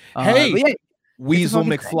hey, Weasel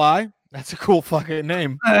McFly. That's a cool fucking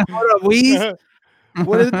name. What up, Weez?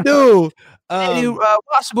 What did it do?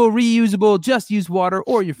 Washable, reusable, just use water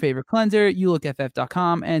or your favorite cleanser.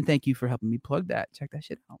 YouLookFF.com, and thank you for helping me plug that. Check that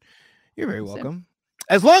shit out. You're very welcome.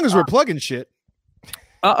 As long as we're plugging shit.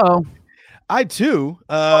 I too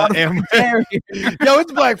am. Yo,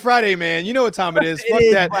 it's Black Friday, man. You know what time it is. Fuck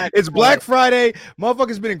that. It's Black Friday.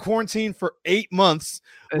 Motherfucker's been in quarantine for 8 months.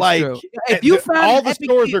 That's like, true. If you found all the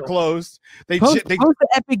stores are closed. Post the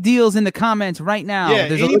epic deals in the comments right now. Yeah,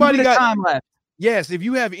 there's anybody got time left. Yes, if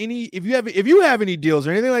you have any deals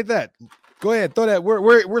or anything like that, go ahead, throw that.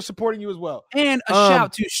 We're supporting you as well. And a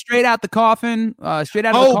shout to Straight Out the Coffin. Straight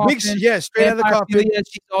Out of the Coffin. Straight Out of the Coffin.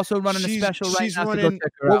 She's also running a special right now. Running,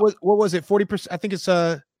 what was it? 40%. I think it's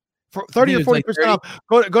 30 or 40% off.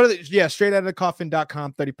 Go to the straight out of the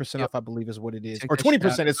coffin.com. 30% off, I believe, is what it is. Or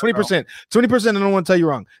 20%. It's 20%. 20%. I don't want to tell you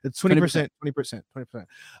wrong. It's 20%. 20%.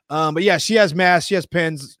 But yeah, she has masks, she has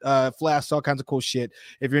pens, flasks, all kinds of cool shit.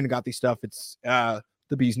 If you're into Gothy stuff, it's the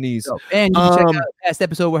bee's knees. And you can check out a past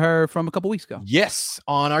episode with her from a couple weeks ago. Yes,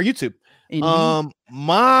 on our YouTube.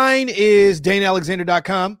 Mine is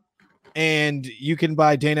DaneAlexander.com, and you can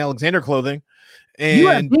buy Dane Alexander clothing. And you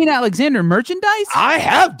have Dane Alexander merchandise? I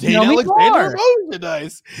have Dane Alexander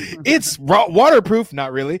merchandise. It's waterproof,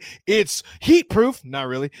 not really. It's heat proof, not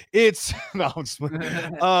really. It's no,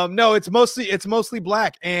 it's mostly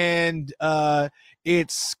black, and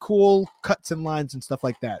it's cool cuts and lines and stuff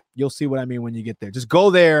like that. You'll see what I mean when you get there. Just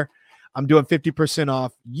go there. I'm doing 50%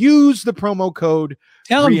 off. Use the promo code.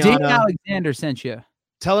 Tell him Dane Alexander sent you.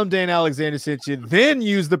 Tell him Dane Alexander sent you. Then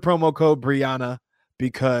use the promo code Brianna,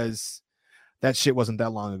 because that shit wasn't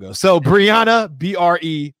that long ago. So Brianna,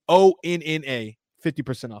 BREONNA,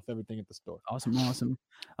 50% off everything at the store. Awesome.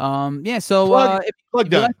 Yeah. So if you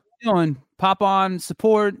like what you're doing, pop on,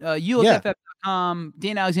 support YouLookFF.com,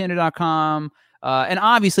 DaneAlexander.com. And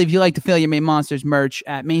obviously, if you like the Failure Made Monsters merch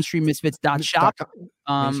at mainstreammisfits.shop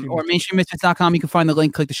or mainstreammisfits.com, you can find the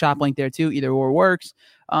link, click the shop link there too. Either or works.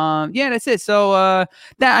 Yeah, that's it. So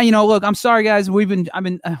that look, I'm sorry guys. I've been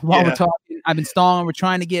while we're talking, I've been stalling. We're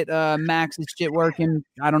trying to get Max's shit working.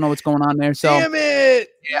 I don't know what's going on there. So damn it.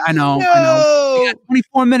 yeah, I know. We got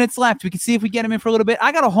 24 minutes left. We can see if we get him in for a little bit.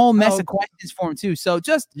 I got a whole mess of questions for him too. So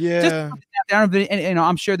just and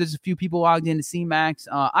I'm sure there's a few people logged in to see Max.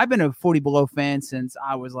 I've been a 40 Below fan since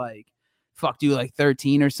I was like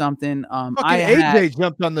 13 or something. AJ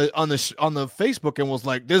jumped on the Facebook and was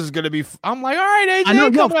like, "This is gonna be." I'm like, "All right, AJ, I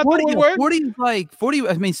know, come 40 is like 40.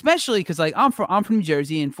 I mean, especially because like I'm from New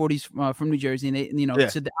Jersey and 40's from New Jersey, and they,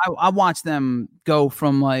 so I watched them go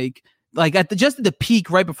from like at the peak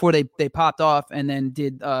right before they popped off, and then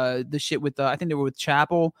did the shit with I think they were with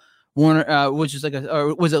Chappell. Warner, which is like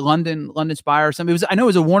or was it London Spire or something? I know it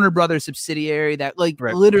was a Warner Brothers subsidiary that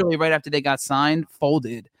literally right after they got signed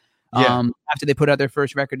folded. After they put out their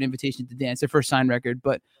first record, Invitation to Dance, their first signed record.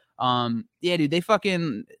 But yeah, dude, they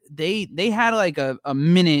had like a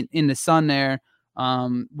minute in the sun there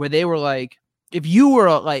where they were like, if you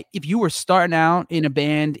were starting out in a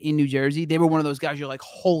band in New Jersey, they were one of those guys you're like,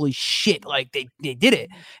 holy shit, like they did it.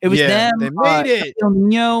 It was them, they made it. El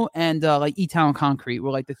Nino and like E-Town Concrete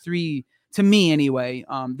were like the three, to me anyway,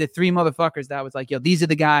 the three motherfuckers that was like, yo, these are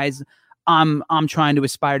the guys I'm trying to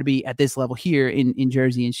aspire to be at this level here in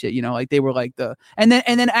Jersey and shit, like they were like and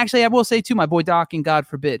then actually I will say too, my boy Doc and God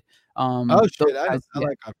Forbid. I like God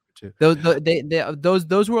Forbid too.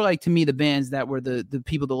 Those were like to me the bands that were the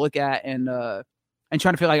people to look at and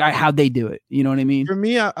trying to feel like how'd they do it, you know what I mean? For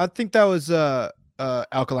me, I think that was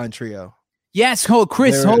Alkaline Trio. Yes,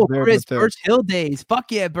 Chris, Birch Hill days.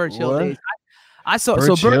 Fuck yeah, Birch Hill days. I saw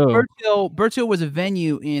Birch Hill was a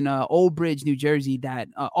venue in Old Bridge, New Jersey that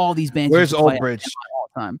all these bands. Where's Old Bridge? All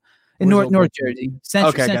the time in North Jersey.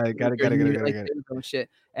 Okay, got it. Shit.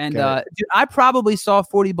 And dude, I probably saw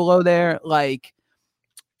 40 Below there. Like,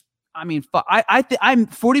 I mean, I'm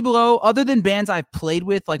 40 Below. Other than bands I've played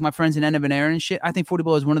with, like my friends in End of an Era and shit, I think 40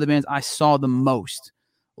 Below is one of the bands I saw the most,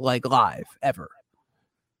 like live ever.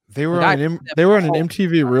 They were on an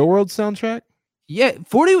MTV Real World soundtrack. Yeah,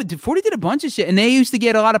 40 did a bunch of shit, and they used to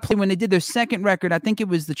get a lot of play when they did their second record. I think it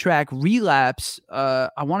was the track Relapse. I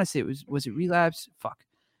want to say was it Relapse? Fuck.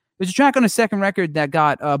 There's a track on the second record that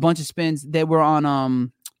got a bunch of spins. They were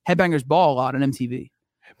on Headbangers Ball a lot on MTV.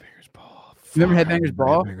 Headbangers Ball. Remember Headbangers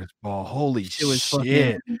Ball? Headbangers Ball. Holy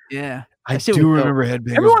shit. Yeah. I do remember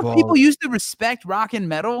Headbangers Ball. People used to respect rock and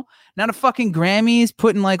metal. Now the fucking Grammys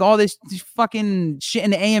putting like all this fucking shit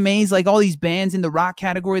in the AMAs, like all these bands in the rock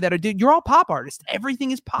category that are, dude, you're all pop artists.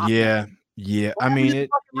 Everything is pop. Yeah. I mean,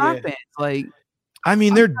 rock bands. Like, I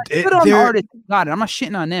mean, they're artists. Got it. I'm not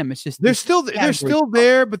shitting on them. It's just they're still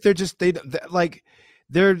there, but they're just I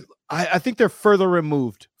think they're further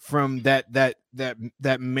removed from that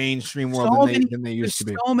mainstream world than they used to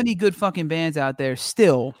be. So many good fucking bands out there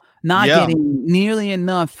still not getting nearly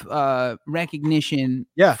enough recognition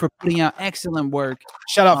for putting out excellent work.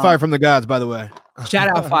 Shout out Fire from the Gods, by the way.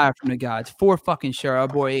 Shout out Fire from the Gods for fucking sure. Our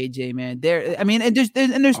boy AJ, man. There's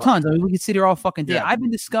tons. I mean, we can sit here all fucking day. I've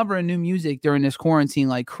been discovering new music during this quarantine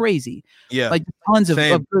like crazy. Yeah, like tons of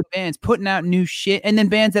good bands putting out new shit, and then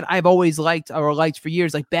bands that I've always liked for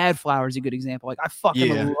years. Like Bad Flower is a good example. Like I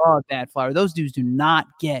fucking love Bad Flower. Those dudes do not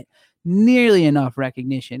get nearly enough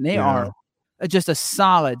recognition. They are just a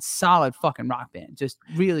solid fucking rock band. Just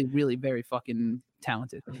really, really very fucking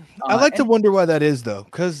talented. I like to wonder why that is though,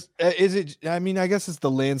 because I mean, I guess it's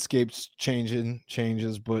the landscape's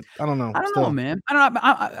changes, but I don't know. I don't know, man.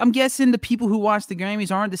 I'm guessing the people who watch the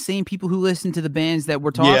Grammys aren't the same people who listen to the bands that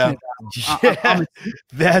we're talking about.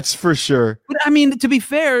 That's for sure. But I mean, to be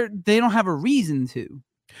fair, they don't have a reason to.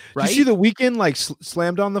 Right? Did you see The Weeknd like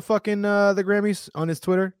slammed on the fucking the Grammys on his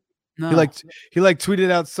Twitter? No. He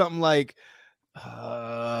tweeted out something like,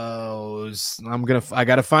 I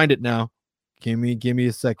gotta find it now. Give me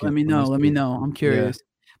a second. Let me know. I'm curious.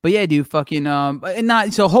 But yeah, dude, fucking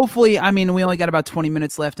so hopefully, I mean, we only got about 20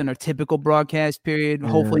 minutes left in our typical broadcast period.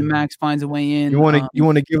 Hopefully Max finds a way in. You want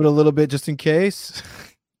to give it a little bit just in case?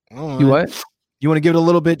 You what? You want to give it a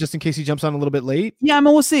little bit just in case he jumps on a little bit late? Yeah, I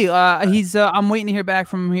mean, we'll see. I'm waiting to hear back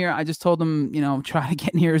from him here. I just told him, try to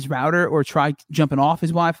get near his router or try jumping off his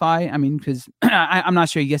Wi-Fi. I mean, because I'm not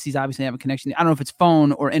sure. I guess he's obviously have a connection. I don't know if it's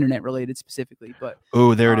phone or internet related specifically, but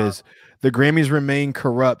there it is. The Grammys remain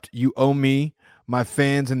corrupt. You owe me, my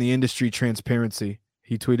fans, and the industry transparency.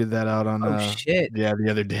 He tweeted that out on the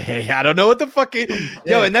other day. I don't know what the fuck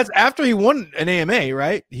and that's after he won an AMA,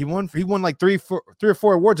 right? He won like three or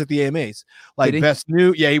four awards at the AMAs. Like best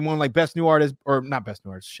new, he won like best new artist, or not best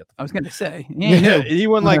new artist, shit. I was gonna say. He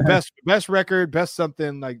won like best record, best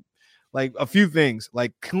something, like a few things,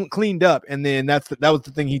 like cleaned up, and then that was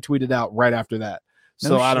the thing he tweeted out right after that.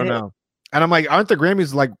 So I don't shit. know. And I'm like, aren't the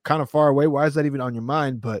Grammys like kind of far away? Why is that even on your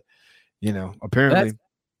mind? But apparently.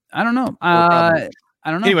 I don't know. probably.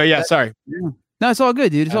 I don't know. Anyway, yeah, sorry. Yeah. No, it's all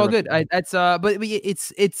good, dude. It's I all don't good. But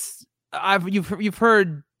it's you've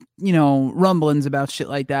heard rumblings about shit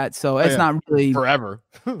like that, so it's not really Forever.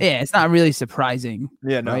 yeah, it's not really surprising.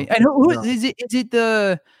 Yeah, no. Right? And who No. is it? Is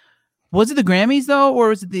it was it the Grammys though, or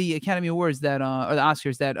was it the Academy Awards that or the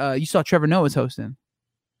Oscars that you saw Trevor Noah's hosting?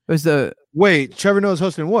 It was Wait, Trevor Noah's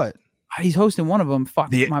hosting what? he's hosting one of them. Fuck,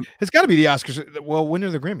 It's got to be the Oscars. Well, when are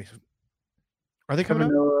the Grammys? Are they coming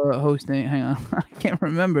Trevor out? Noah hosting. Hang on, I can't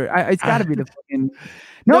remember. It's got to be the fucking.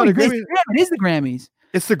 No, No, the Grammys. it is the Grammys.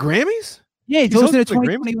 It's the Grammys? Yeah, he's He's hosting the hosting the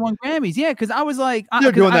Grammys? 2021 Grammys. Yeah, because I was like,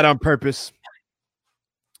 They're doing that on purpose.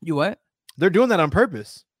 You what? They're doing that on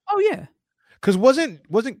purpose. Oh yeah, Because wasn't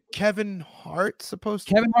Kevin Hart supposed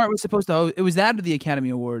to? Kevin Hart was supposed to host. It was that of the Academy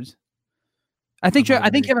Awards. I think might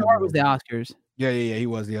have been Kevin Hart was the Academy Oscars. Yeah, he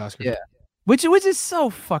was the Oscars. Yeah. Which is so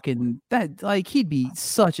fucking that like he'd be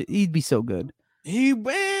so good. He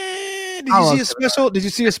went. Did I you love see a special? Did you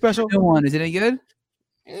see a special? New one, is it any good?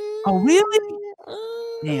 Oh really?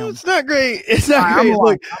 Damn. It's not great. It's not I'm great. a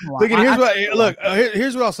Look, lot. look, and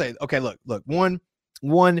here's what I'll say. Okay, look.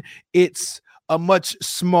 One, it's a much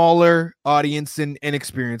smaller audience and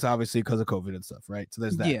experience, obviously, because of COVID and stuff, right? So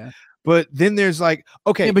there's that. Yeah. But then there's like,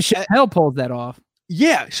 okay, Yeah, but Chappelle pulled that off.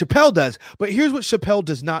 yeah, Chappelle does. But here's what Chappelle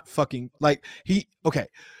does not fucking like.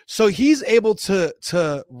 So he's able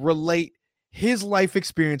to relate his life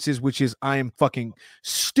experiences, which is I am fucking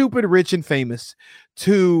stupid, rich, and famous,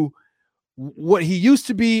 to what he used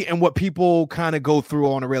to be and what people kind of go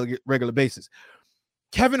through on a regular basis.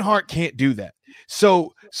 Kevin Hart can't do that.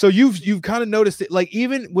 So you've kind of noticed it, like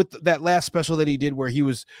even with that last special that he did where he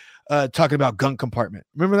was talking about gun compartment.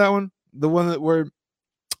 Remember that one? The one where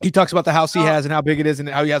he talks about the house he has and how big it is and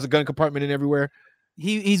how he has a gun compartment in everywhere.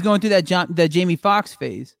 He's going through that Jamie Foxx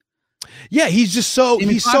phase. Yeah, he's just so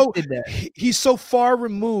Jamie he's Foxx so did that. he's so far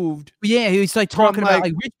removed. Yeah, he was like talking about like-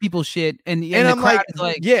 like rich people shit, and And the I'm crowd like, is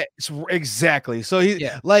like, yeah, it's exactly. So he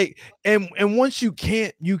Yeah. like, and once you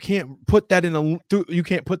can't put that you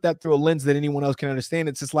can't put that through a lens that anyone else can understand.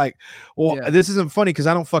 It's just like, well, Yeah. this isn't funny because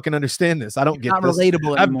I don't fucking understand this. I don't get not this.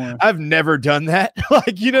 relatable anymore. I've never done that.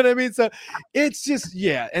 Like, you know what I mean? So it's just,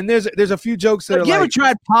 yeah. And there's a few jokes that Have are you ever like,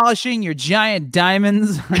 tried polishing your giant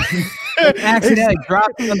diamonds? Accidentally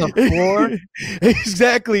dropped them on the floor.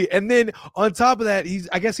 Exactly. And then on top of that,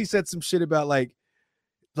 I guess he said some shit about like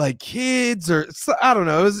kids or I don't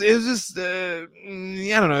know. It was just I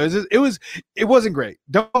don't know. It wasn't great.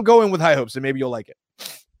 Don't go in with high hopes and maybe you'll like it.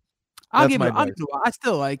 I'll That's give my it. advice. I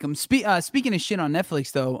still like them. Speaking of shit on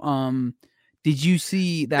Netflix, though, did you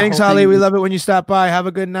see that? Thanks, whole Holly. thing We with- love it when you stop by. Have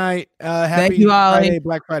a good night. Happy you, Holly. Friday,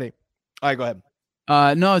 Black Friday. All right, go ahead.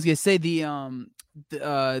 No, I was gonna say the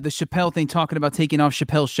Chappelle thing, talking about taking off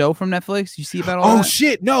Chappelle's show from Netflix. You see about all Oh that?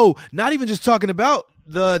 shit! No, not even just talking about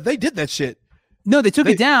they did that shit. No, they took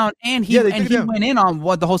it down, and he Yeah, they took it down. went in on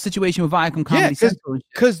what the whole situation with Viacom Comedy Yeah, 'cause- Central. and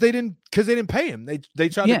shit. Because they didn't pay him. They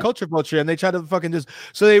tried Yeah. to culture vulture and they tried to fucking just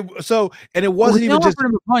and it Well, wasn't they even just offered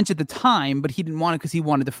him a punch at the time, but he didn't want it because he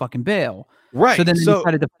wanted to fucking bail. right. So then they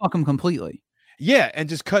decided to fuck him completely. Yeah, and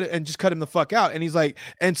just cut him the fuck out. And he's like,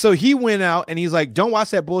 and so he went out and he's like, don't watch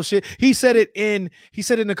that bullshit. He said it in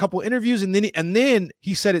a couple interviews, and then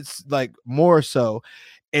he said it's like more so,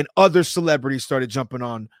 and other celebrities started jumping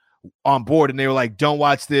on board, and they were like, don't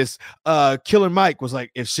watch this. Killer Mike was like,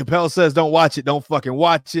 if Chappelle says don't watch it, don't fucking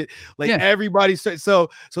watch it. Like Yeah. everybody said, so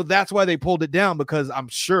that's why they pulled it down, because I'm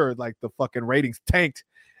sure like the fucking ratings tanked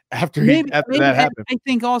after that happened. I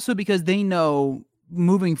think also because they know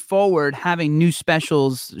moving forward, having new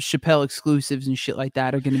specials, Chappelle exclusives and shit like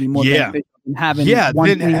that are going to be more beneficial than having one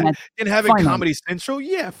thing that- and having Fine. Comedy Central.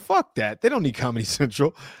 Yeah, fuck that. They don't need Comedy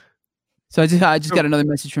Central. So I just got another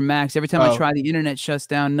message from Max. Every time I Oh. try, the internet shuts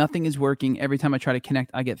down. Nothing is working. Every time I try to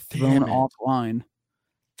connect, I get thrown Damn it. offline.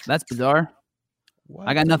 That's bizarre. What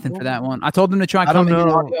I got the nothing for fuck? that one. I told them to try I don't coming in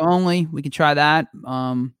know. audio only. We can try that.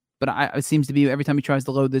 But it seems to be every time he tries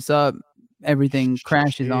to load this up, everything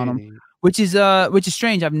crashes on him, Shitty. which is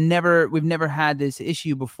strange. We've never had this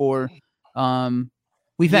issue before.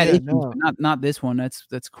 We've had Yeah, issues, no. but not this one.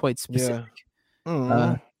 That's quite Yeah. specific. I don't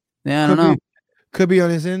know. Yeah, I don't know. Could be on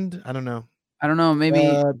his end. I don't know. I don't know. Maybe.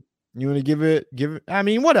 You want to give it? I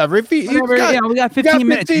mean, whatever. If he, Whatever, got, yeah, we got 15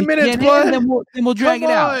 minutes. 15 minutes, Yeah, bud. then we'll drag come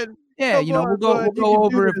it out. on. Yeah, Come you know, on, we'll go bud, you we'll go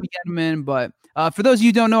can over do if we get him in. But for those of you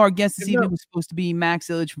who don't know, our guest this evening was supposed to be Max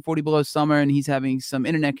Illich from 40 Below Summer, and he's having some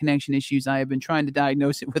internet connection issues. I have been trying to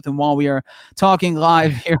diagnose it with him while we are talking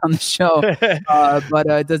live here on the show, but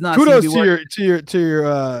it does not. Kudos seem to be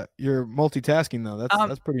to your multitasking though.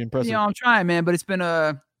 That's pretty impressive. You know, I'm trying, man, but it's been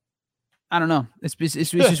I don't know. It's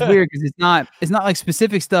just weird because it's not like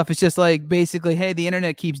specific stuff. It's just like basically, hey, the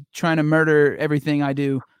internet keeps trying to murder everything I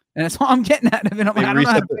do. And that's all I'm getting at. I mean, I'm like, I don't know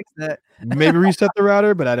how to fix that. Maybe reset the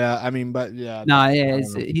router, but but yeah. Nah, yeah,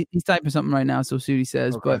 he's typing something right now. So Sudi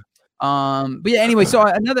says, okay. But yeah. Anyway, so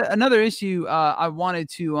another issue I wanted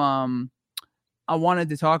to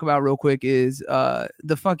talk about real quick is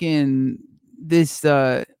the fucking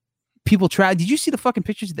people try. Did you see the fucking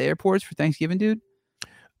pictures of the airports for Thanksgiving, dude?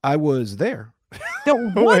 I was there.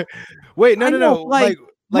 No, wait, no. Like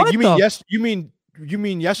you mean yes? You mean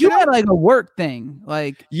yesterday? You had like a work thing,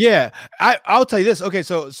 like yeah. I'll tell you this. Okay,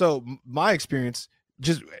 so my experience,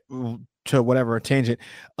 just to whatever tangent.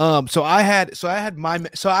 So I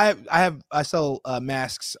sell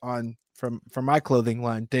masks on from my clothing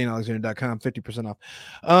line, DaneAlexander.com, 50% off.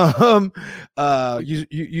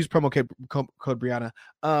 Use promo code Brianna.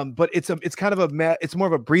 But it's kind of it's more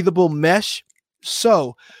of a breathable mesh.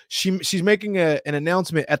 So she's making an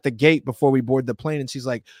announcement at the gate before we board the plane, and she's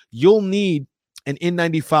like, "You'll need an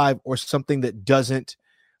N95 or something that doesn't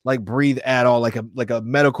like breathe at all, like a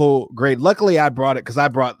medical grade." Luckily, I brought it because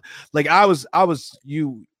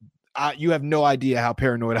you have no idea how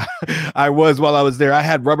paranoid I was while I was there. I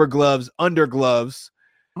had rubber gloves, under gloves.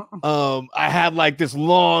 I had like this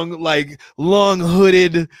long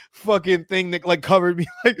hooded fucking thing that like covered me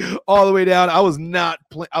like all the way down. I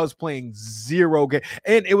was playing zero game,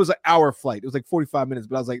 and it was an hour flight. It was like 45 minutes,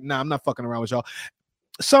 but I was like, nah, I'm not fucking around with y'all.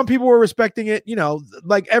 Some people were respecting it, you know,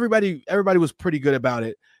 like everybody was pretty good about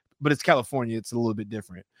it, but it's California. It's a little bit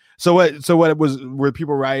different. So were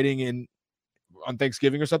people rioting on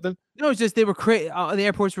Thanksgiving or something? No, it's just they were crazy. The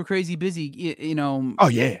airports were crazy busy, you know. Oh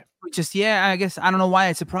yeah. I guess I don't know why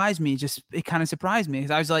it surprised me. It kind of surprised me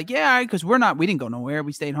because I was like, yeah, because we didn't go nowhere.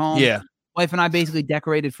 We stayed home. Yeah. Wife and I basically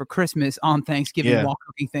decorated for Christmas on Thanksgiving while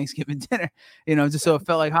cooking Thanksgiving dinner, you know, just so it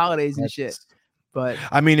felt like holidays and shit. But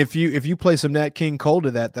I mean, if you play some Nat King Cole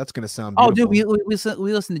to that's gonna sound beautiful. Oh, dude,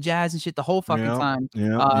 we listen to jazz and shit the whole fucking time.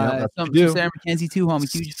 Yeah, some Sarah McKenzie too, homie.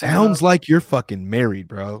 Sounds like you're fucking married,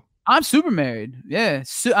 bro. I'm super married. Yeah,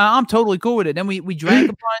 I'm totally cool with it. Then we drank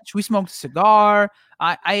a bunch. We smoked a cigar.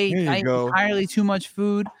 I ate entirely too much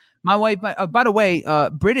food. My wife, by the way,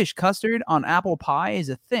 British custard on apple pie is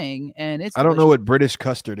a thing, and it's. I don't know what British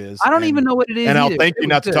custard is. I don't even know what it is. And I'll thank you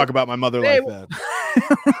not to talk about my mother like that.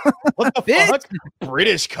 What the fuck?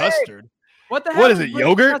 British custard. What the hell? What is it?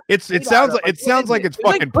 Yogurt? It sounds like it's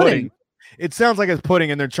fucking pudding. It sounds like it's pudding,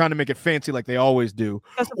 and they're trying to make it fancy like they always do.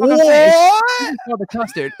 What? The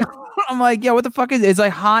custard. I'm like, yeah, what the fuck is it? It's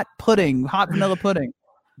like hot pudding, hot vanilla pudding.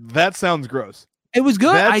 That sounds gross. It was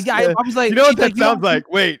good. I was like, you know what that sounds like?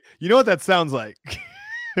 Wait, you know what that sounds like?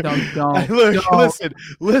 Don't.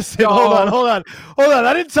 Listen. Hold on.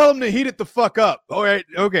 I didn't tell him to heat it the fuck up. All right.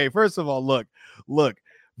 Okay. First of all, look.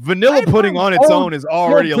 Vanilla pudding on its own is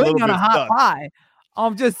already a little bit hot pie.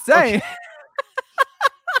 I'm just saying.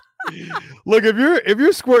 Okay. Look, if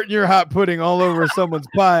you're squirting your hot pudding all over someone's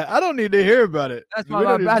pie, I don't need to hear about it. That's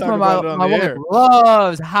my wife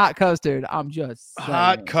loves hot custard. I'm just saying.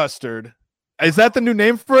 Hot custard. Is that the new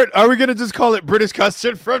name for it? Are we gonna just call it British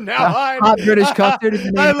custard from now on? Hot British custard is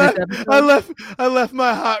the name of this episode. I left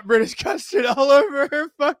my hot British custard all over her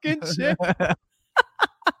fucking shit. Had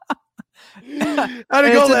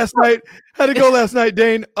to go last night,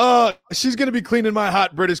 Dane. She's gonna be cleaning my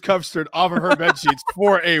hot British custard off of her bed sheets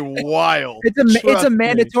for a while. It's a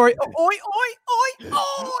mandatory. Oi!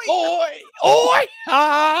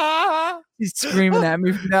 He's screaming at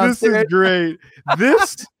me from downstairs. This is great.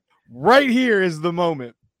 This right here is the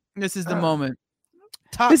moment. This is the moment.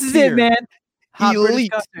 This is it, man. Hot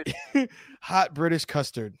Elite. British custard. Hot British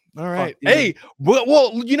custard. All right. Hey,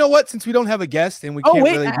 well, you know what? Since we don't have a guest and we can't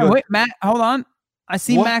wait, Matt, hold on. I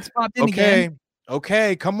see Max popped in again.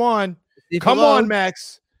 Okay, come on. Come on,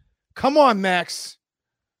 Max.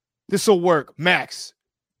 This will work. Max.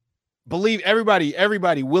 Believe everybody,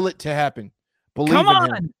 will it to happen. Believe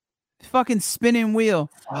in him. Fucking spinning wheel.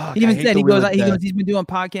 He even said he's been doing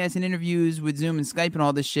podcasts and interviews with Zoom and Skype and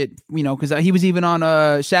all this shit, you know, because he was even on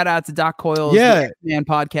a shout out to Doc Coyle's Man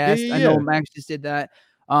podcast. Yeah. I know Max just did that.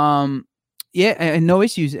 And no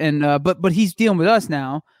issues. And but he's dealing with us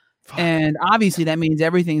now. Fuck. And obviously that means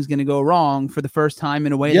everything's gonna go wrong for the first time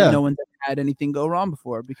in a way that no one's ever had anything go wrong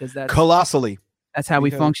before, because that's colossally. That's how we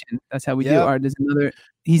function. That's how we do. All right, there's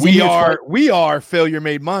He's in We here are failure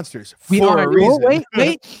made monsters We for are. a reason. Wait.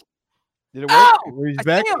 Did it work? Oh, He's I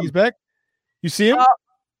back. see him. He's back. You see him?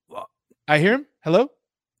 I hear him. Hello?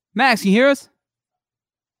 Max, can you hear us?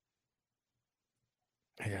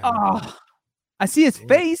 Yeah. Oh, I see his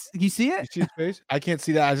face. You see You it? see his face? I can't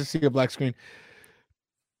see that. I just see a black screen.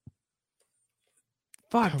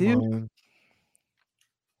 Fuck, Come dude. on.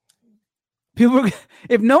 People,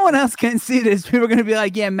 if no one else can see this, people are gonna be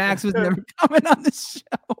like, "Yeah, Max was never coming on the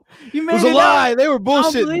show." You It made was a up. lie. They were I don't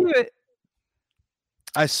bullshit. believe it.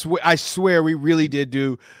 I swear we really did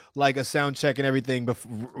do like a sound check and everything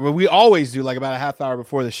before. We always do like about a half hour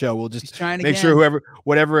before the show. We'll He's just trying make again. sure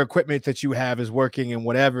whatever equipment that you have is working and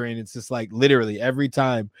whatever. And it's just like literally every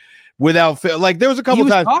time without fail. Like there was a He couple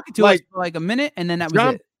was times talking to us like for like a minute, and then that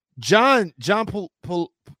was John it. John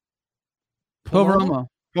Poveroma.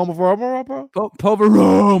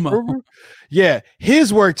 Poveroma. Yeah,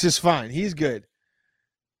 his works just fine. He's good.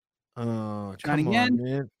 Oh, Try it come again. on,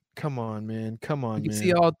 man. Come on, man. Come on, You can man.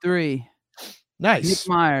 see all three. Nice. Nick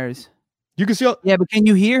Myers. You can see all. Yeah, but can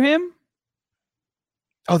you hear him?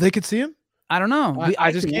 Oh, they could see him? I don't know.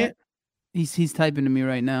 I just can't. He's typing to me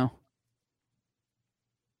right now.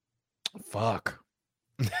 Fuck.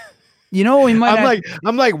 You know, we might.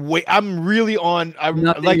 I'm like, wait, I'm really on. I'm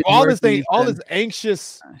Nothing like is all this working, thing, all Ethan. this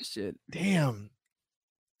anxious. Shit. Damn.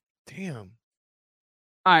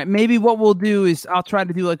 All right, maybe what we'll do is I'll try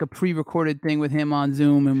to do like a pre-recorded thing with him on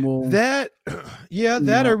Zoom, and we'll That, yeah,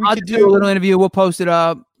 that or we I'll could do a do. little interview. We'll post it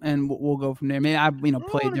up, and we'll go from there. Maybe I play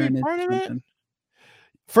wanna during be this. part or of it. something.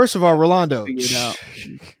 First of all, Rolando, Figure it out.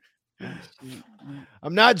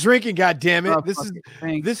 I'm not drinking. God damn it! Oh, This fuck is it.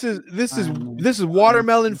 Thanks. this is Fine, man. this is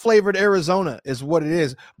watermelon flavored Arizona is what it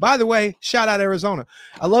is. By the way, shout out Arizona.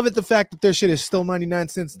 I love it the fact that their shit is still 99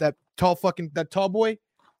 cents. That tall boy.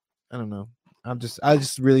 I don't know. I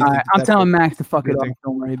just really. All think right, that I'm that's telling what- Max to fuck it good up. thing.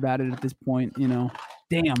 Don't worry about it at this point. You know.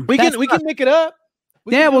 Damn. we That's can nuts. make it up.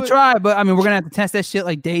 We Yeah, can do we'll it. try, but I mean, we're gonna have to test that shit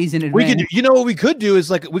like days in advance. We could, you know, what we could do is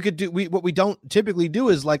like we could do what we don't typically do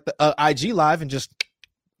is like the IG live and just,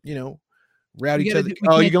 you know, route We each gotta other. do- we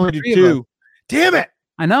Oh, can't you're do going to three do of us. two. Damn it!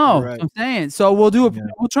 I know. You're right. I'm saying. So we'll do Yeah.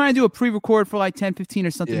 we'll try and do a pre-record for like 10, 15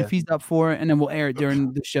 or something Yeah. if he's up for it, and then we'll air it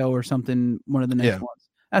during the show or something. One of the next Yeah. ones.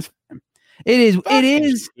 That's fine. It is what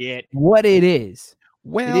it is.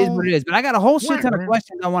 Well, It is what it is. But I got a whole shit ton of whatever.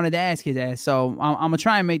 questions I wanted to ask his ass, so I'm gonna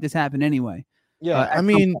try and make this happen anyway. Yeah, at I some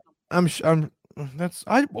mean, I'm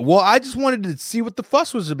I just wanted to see what the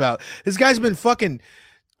fuss was about. This guy's been fucking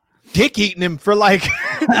dick eating him for like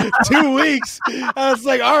 2 weeks. I was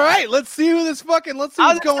like, all right, let's see what's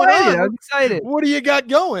I was going excited. I on. was excited. What do you got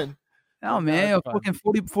going? Oh man, that's a fine.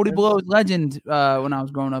 fucking 40 Below legend when I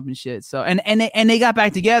was growing up and shit. So and they got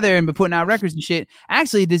back together and been putting out records and shit.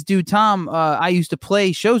 Actually, this dude Tom, I used to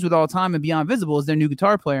play shows with all the time, and Beyond Visible is their new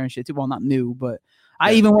guitar player and shit too. Well, not new, but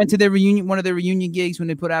I Yeah. even went to their reunion, one of their reunion gigs when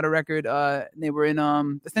they put out a record. They were in I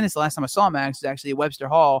think it's the last time I saw Max was actually at Webster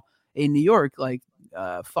Hall in New York, like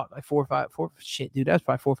like 4 shit, dude. That's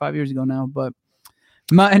probably 4 or 5 years ago now. But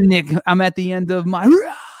Nick, I'm at the end of my.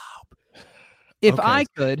 If Okay. I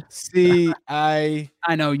could, See, I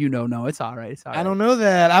no, it's all right. It's all right. don't know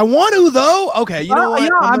that. I want to though. Okay, you know what? Yeah,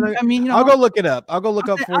 I'm gonna- I mean, you know, I'll go look it up. I'll go look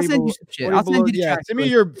up I'll 40 send you Below- some shit. 40 I'll send Below- you the yeah, track send me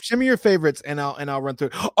list. your favorites and I'll run through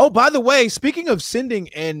it. Oh, by the way, speaking of sending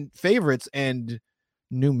and favorites and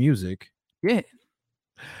new music, Yeah.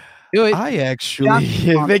 Do it. I actually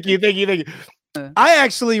Yeah. thank you. I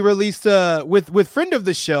actually released with friend of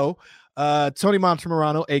the show, Tony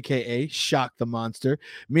Montemorano, aka Shock the Monster.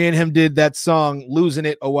 Me and him did that song Losing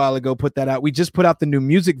It a while ago, put that out. We just put out the new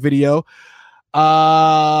music video.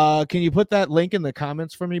 Can you put that link in the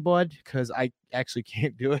comments for me, bud? Because I actually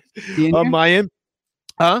can't do it You in on here? my end.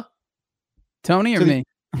 Huh? Tony or So the- me?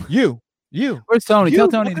 You. Where's Tony? you, Tell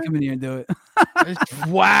Tony to brother. come in here and do it.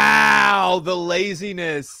 Wow, the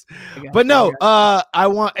laziness. But no, I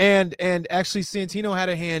want and actually Santino had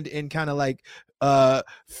a hand in kind of like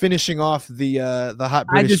finishing off the hot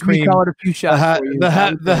I British just cream, recolored a few shots. for you.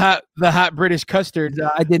 the hot British custard.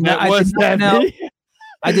 I did not. That was that.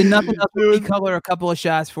 I did nothing else but Dude. recolor a couple of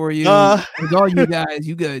shots for you. Uh, It's all you guys.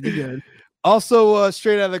 You good? You good? Also,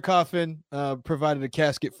 straight out of the coffin, provided a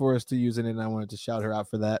casket for us to use in it, and I wanted to shout her out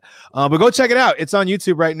for that. But go check it out. It's on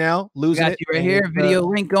YouTube right now. Losing Got it you right and here. it's, Video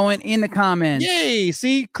link going in the comments. Yay!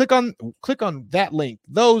 See, click on that link.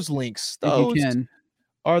 Those links. If Those you can.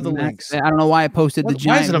 are the Max- links. I don't know why I posted the Why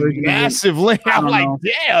giant is it a version of it. massive link? I I'm don't like, know.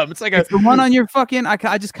 damn! It's like a. It's the one on your fucking.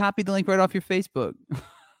 I just copied the link right off your Facebook.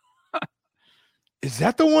 Is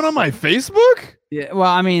that the one on my Facebook? Yeah. Well,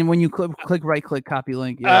 I mean, when you click right click, copy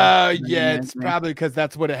link. Yeah. Yeah, it's man. probably because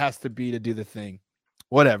that's what it has to be to do the thing.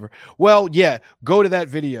 Whatever. Well, yeah, go to that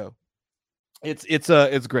video. It's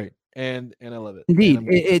great, and I love it. Indeed,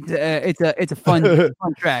 it's a fun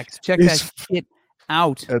track. So check that shit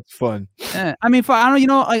out. That's fun. I mean, I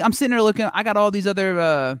don't, I'm sitting there looking. I got all these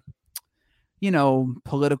other,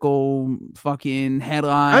 political fucking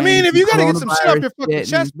headlines. I mean, if you gotta get some shit off your fucking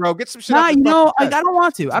chest, bro, get some shit. Nah, I don't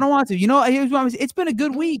want to. Here's what it's been a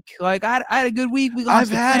good week. Like I had a good week. I've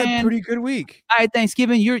had a pretty good week. I had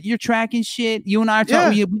Thanksgiving. You're tracking shit. You and I are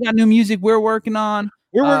talking. We got new music we're working on.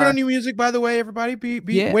 We're working on new music, by the way. Everybody,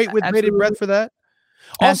 wait with bated breath for that.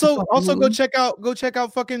 Also, go check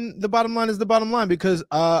out fucking The Bottom Line is the Bottom Line, because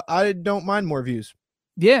I don't mind more views.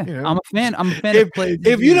 Yeah, I'm a fan.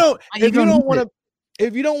 If you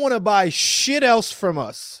don't want to buy shit else from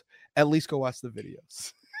us, at least go watch the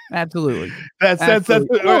videos. Absolutely. That's and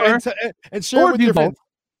share it with your friends.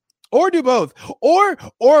 Or do both. Or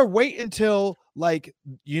wait until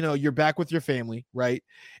you're back with your family, right?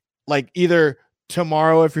 Like either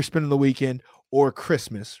tomorrow if you're spending the weekend, or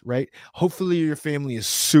Christmas, right? Hopefully your family is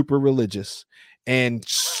super religious and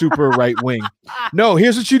super right wing. No,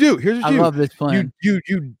 here's what you do. I love this plan. You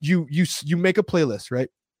make a playlist, right?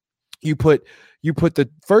 You put the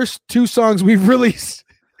first 2 songs we've released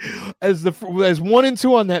as 1 and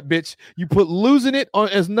 2 on that bitch. You put Losing It on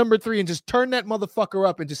as number 3 and just turn that motherfucker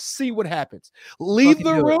up and just see what happens. Leave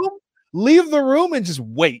the room and just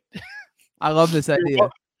wait. I love this idea.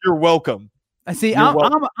 You're welcome. I see.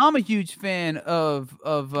 I'm a huge fan of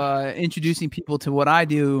introducing people to what I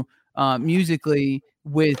do musically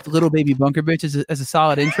with Little Baby Bunker Bitch as a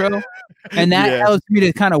solid intro, and that helps me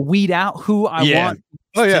to kind of weed out who I want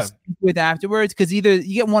to speak with afterwards. Because either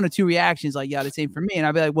you get 1 or 2 reactions like, "Yeah, this ain't for me," and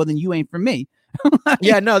I'll be like, "Well, then you ain't for me."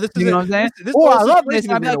 Yeah, no, this is what I'm saying. I love this.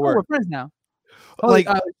 I'll be like, "Cool, we're friends now."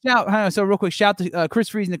 Real quick, shout to Chris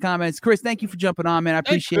Freeze in the comments. Chris, thank you for jumping on, man. I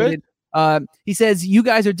appreciate it. He says, "You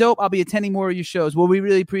guys are dope. I'll be attending more of your shows." Well, we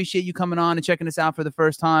really appreciate you coming on and checking us out for the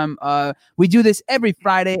first time. We do this every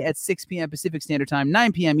Friday at 6 p.m. Pacific Standard Time,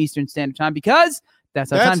 9 p.m. Eastern Standard Time, because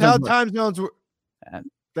that's how time zones work.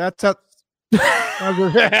 That's how.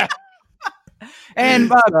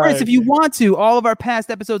 And Chris, if you want to, all of our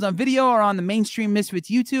past episodes on video are on the Mainstream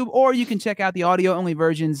Misfits YouTube, or you can check out the audio-only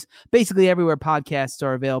versions basically everywhere podcasts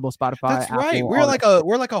are available. Spotify. That's Apple, right. We're like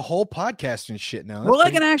a whole podcast and shit now. We're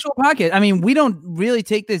like an actual podcast. I mean, we don't really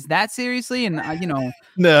take this that seriously, and no.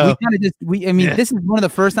 We kind of just this is one of the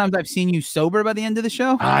first times I've seen you sober by the end of the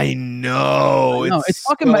show. I know. It's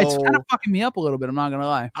kind of fucking me up a little bit. I'm not gonna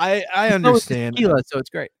lie. I understand. Tequila, so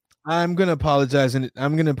it's great. I'm gonna apologize, and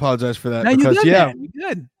I'm gonna apologize for that. No, because, you're good, man.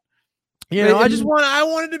 You're good. I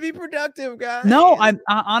wanted to be productive, guys. No, I'm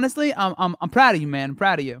honestly, I'm proud of you, man. I'm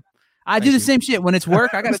proud of you. I do the same shit when it's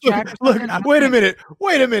work. I got to track. Look, wait a minute.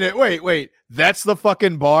 Wait. That's the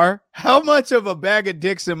fucking bar. How much of a bag of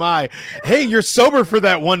dicks am I? Hey, you're sober for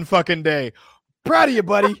that one fucking day. Proud of you,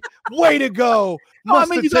 buddy. Way to go.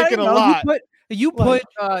 Must have taken a lot. You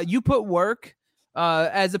put work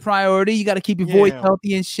as a priority. You got to keep your voice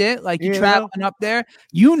healthy and shit. Like you're traveling up there.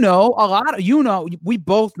 We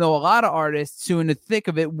both know a lot of artists who in the thick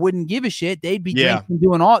of it wouldn't give a shit. They'd be drinking,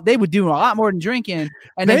 they would do a lot more than drinking,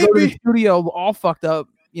 and then go to the studio all fucked up.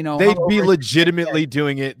 They'd be legitimately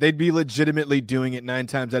doing it. They'd be legitimately doing it 9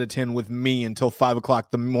 times out of 10 with me until 5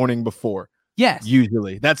 o'clock the morning before. Yes,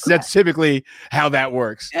 usually that's typically how that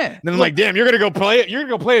works. Yeah. And then I'm like, damn, you're gonna go play it. You're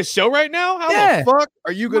gonna go play a show right now. How the fuck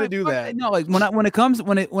are you gonna do that? No, like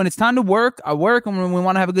when it's time to work, I work, and when we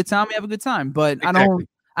want to have a good time, we have a good time. But exactly.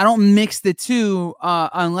 I don't mix the two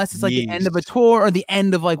unless it's like the end of a tour or the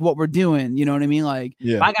end of like what we're doing. You know what I mean? Like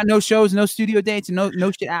if I got no shows, no studio dates, and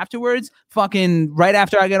no shit afterwards. Fucking right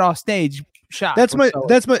after I get off stage. Shot. That's my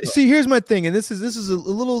see. Here's my thing, and this is a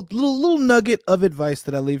little nugget of advice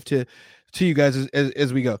that I leave to you guys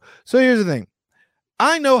as we go. So here's the thing.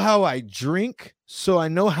 I know how I drink, so I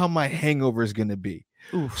know how my hangover is going to be.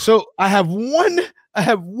 Oof. So I have one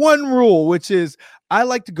rule, which is I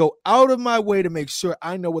like to go out of my way to make sure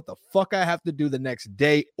I know what the fuck I have to do the next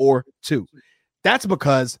day or 2. That's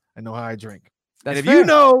because I know how I drink. That's and if you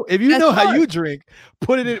know how you drink,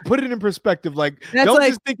 put it in perspective. Like don't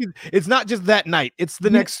just think it's not just that night. It's the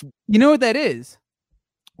next. You know what that is?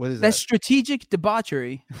 What is that? That's strategic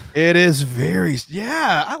debauchery. It is very.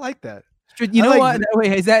 Yeah, I like that. You know what?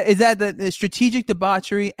 Wait, is that the strategic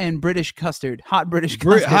debauchery and British custard? Hot British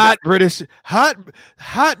custard. Hot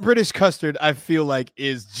British custard. I feel like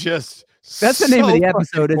is just. That's the name of the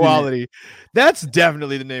episode, quality. That's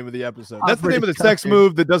definitely the name of the episode. That's the name of the sex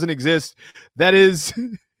move that doesn't exist. That is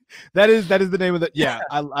That is the name of the. Yeah,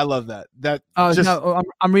 I love that. That. Oh just, no,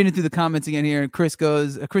 I'm reading through the comments again here, and Chris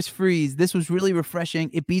goes, Chris Freeze, this was really refreshing.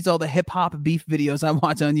 It beats all the hip hop beef videos I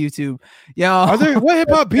watch on YouTube. Yo, are there what hip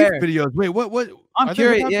hop beef fair. videos? Wait, what? I'm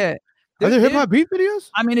curious. Yeah, Are there hip hop beef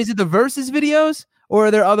videos? I mean, is it the versus videos or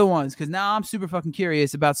are there other ones? Because now I'm super fucking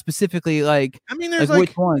curious about specifically like. I mean, there's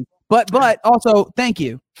which one. But also, thank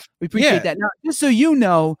you. We appreciate that. Now, just so you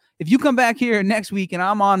know, if you come back here next week and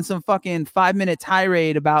I'm on some fucking 5-minute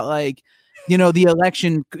tirade about like, the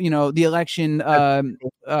election,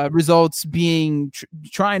 results being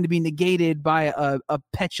trying to be negated by a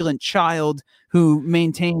petulant child who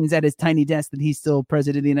maintains at his tiny desk that he's still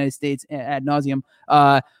president of the United States ad nauseum.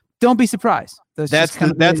 Don't be surprised. That's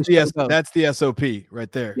the SOP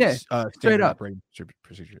right there. Yeah, straight up.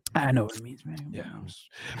 Procedure. I know what it means, man. Yeah.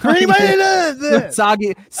 For anybody that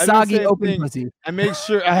soggy open pussy. I make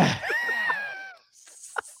sure.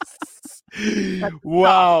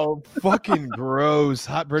 Wow, fucking gross.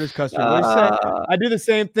 Hot British custard. What you say? I do the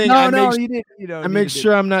same thing. You did. I make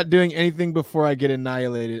sure I'm not doing anything before I get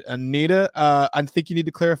annihilated. Anita, I think you need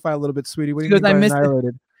to clarify a little bit, sweetie. What do you mean by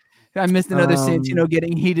annihilated? I missed another Santino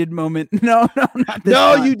getting heated moment. No, not this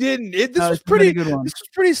No, time. you didn't. This was pretty good one. This was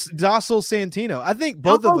pretty docile Santino. I think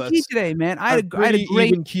both of us today, man. I had a great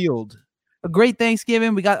even keeled. A great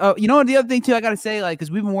Thanksgiving. We got the other thing too, I gotta say, like,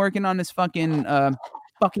 because we've been working on this fucking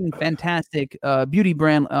fantastic beauty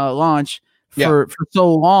brand launch for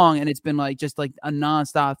so long, and it's been like just like a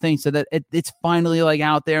nonstop thing, so that it's finally like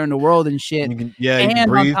out there in the world and shit. You can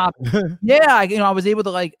breathe. On top, I was able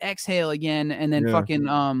to like exhale again, and then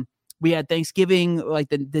fucking we had Thanksgiving like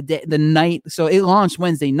the night, so it launched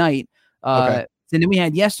Wednesday night. And then we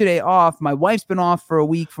had yesterday off. My wife's been off for a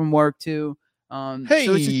week from work too. Hey,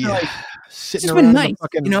 so it's just like, sitting around nice,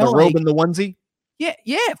 the robe and the onesie. Yeah,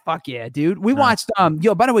 fuck yeah, dude. We watched by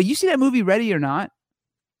the way, you see that movie Ready or Not?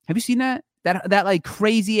 Have you seen that? That like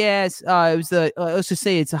crazy ass it was the let's just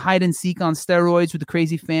say it's a hide and seek on steroids with the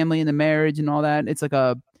crazy family and the marriage and all that. It's like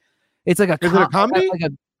a Is it a comedy?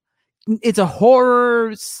 It's a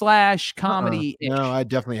horror / comedy. No, I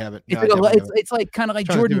definitely haven't. No, it's like kind of like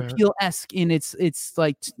Jordan Peele-esque in it's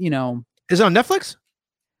like, Is it on Netflix?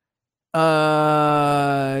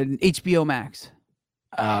 HBO Max.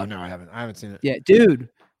 Oh no, I haven't seen it. Yeah, dude,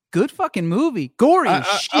 good fucking movie. Gory as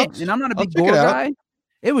shit, and I'm not a big gore guy.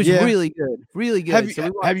 It was really good, really good. We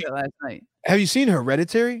watched it last night. Have you seen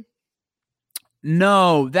Hereditary?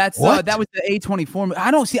 No, that was the A24. I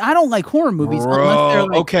don't like horror movies unless they're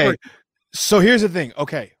like okay. So here's the thing.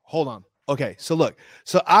 Okay, hold on. Okay, so look.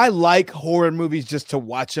 So I like horror movies just to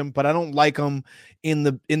watch them, but I don't like them in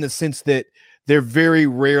the sense that they're very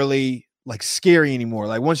rarely like scary anymore.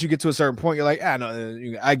 Like once you get to a certain point, you're like,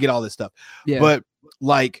 no, I get all this stuff. Yeah. But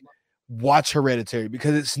like watch Hereditary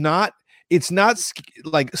because it's not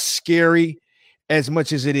like scary as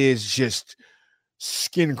much as it is just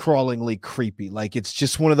skin crawlingly creepy. Like it's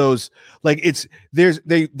just one of those, like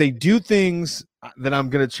they do things that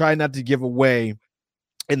I'm going to try not to give away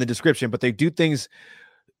in the description, but they do things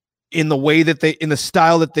in the way that in the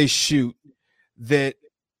style that they shoot that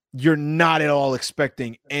you're not at all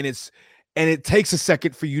expecting. And it takes a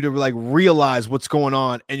second for you to like realize what's going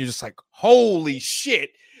on. And you're just like, holy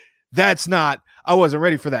shit, I wasn't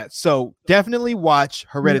ready for that. So definitely watch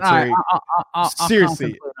Hereditary.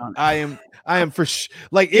 Seriously, I am for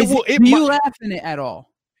like it will. Do you laugh in it at all?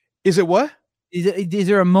 Is it what? Is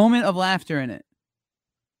there a moment of laughter in it?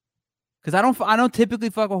 Because I don't typically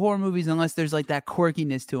fuck with horror movies unless there's like that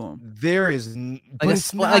quirkiness to them. There is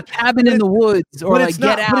like Cabin in the Woods or like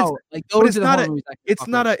Get Out. Like those are the horror movies. It's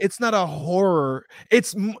not a horror.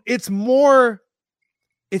 It's more.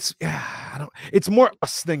 It's more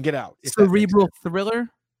us than Get Out. Cerebral thriller.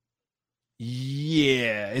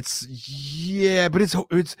 Yeah, but it's.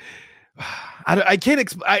 I can't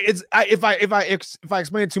explain. If I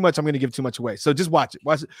explain it too much, I'm going to give too much away. So just watch it.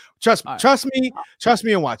 Watch it. Trust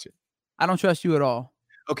me, and watch it. I don't trust you at all.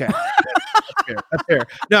 Okay, that's fair.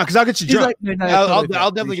 No, because I'll get you drunk.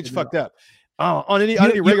 I'll definitely get you fucked up. On any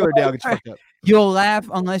regular day, I'll get you fucked up. You'll laugh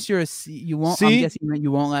unless you're you won't. See? I'm guessing that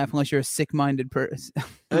you won't laugh unless you're a sick-minded person.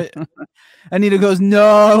 Anita goes, no,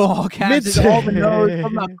 all cats, all the nose,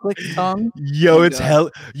 I'm not click tongue. Yo, it's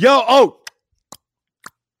hell. Yo,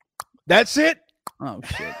 that's it. Oh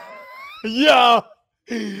shit. Yo.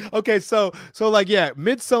 Okay, so like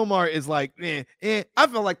Midsommar is like I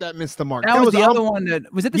felt like that missed the mark. That was the other one that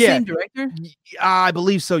was it the same director? I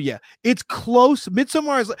believe so. Yeah, it's close.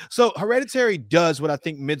 Midsommar is so Hereditary does what I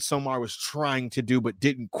think Midsommar was trying to do but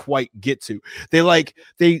didn't quite get to. They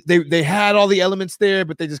had all the elements there,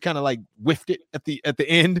 but they just kind of like whiffed it at the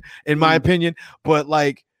end, in my opinion. But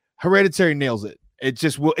like Hereditary nails it. It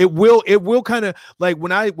just will. It will kind of like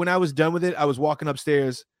when I was done with it, I was walking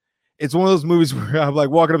upstairs. It's one of those movies where I'm like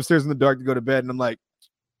walking upstairs in the dark to go to bed, and I'm like,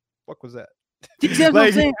 "Fuck was that?" That's what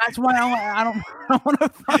I'm saying. That's why I don't want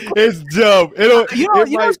to. It's dope. You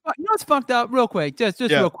know what's fucked up? Real quick, just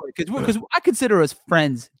real quick, because I consider us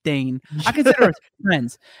friends, Dane. I consider us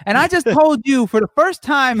friends, and I just told you for the first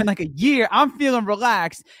time in like a year, I'm feeling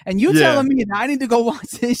relaxed, and you telling me that I need to go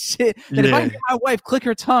watch this shit. That if I hear my wife click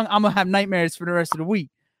her tongue, I'm gonna have nightmares for the rest of the week.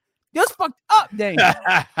 That's fucked up, Dane. You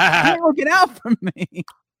ain't looking out for me.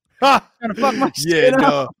 Trying to fuck my shit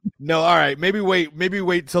up. No. All right, maybe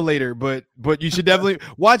wait till later. But you should definitely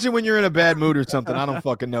watch it when you're in a bad mood or something. I don't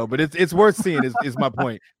fucking know, but it's worth seeing. Is my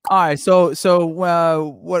point. All right, so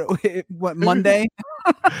what Monday?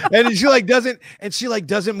 And she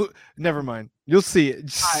doesn't move. Never mind. You'll see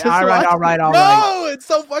it. All right. No, it's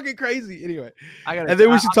so fucking crazy. Anyway, and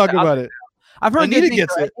then we should talk about it. I've heard Anita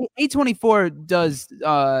gets it. A24 does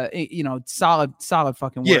solid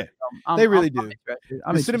fucking work. Yeah. They really do.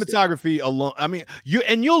 The cinematography alone. I mean,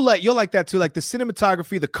 you'll like that too. Like the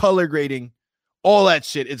cinematography, the color grading, all that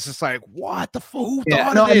shit. It's just like, what the fuck? Who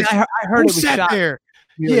thought of this? I heard it was shot there.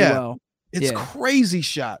 Really well. It's crazy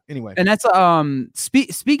shot. Anyway, and that's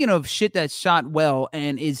speaking of shit that's shot well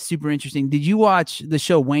and is super interesting. Did you watch the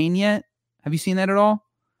show Wayne yet? Have you seen that at all?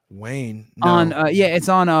 Wayne, no. It's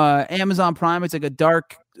on Amazon Prime. It's like a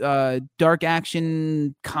dark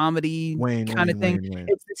action comedy kind of thing. Wayne.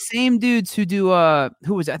 It's the same dudes who do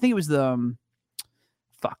who was it? I think it was the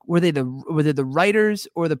were they the writers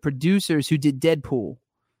or the producers who did Deadpool?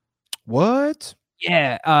 What?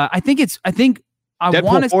 Yeah, I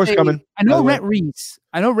want to say coming, I know Rhett Reese.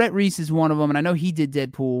 I know Rhett Reese is one of them, and I know he did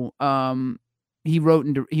Deadpool. He wrote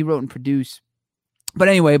and produced. But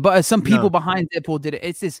anyway, some people behind Deadpool did it.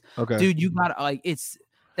 It's this dude. You gotta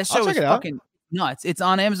that show is fucking nuts. It's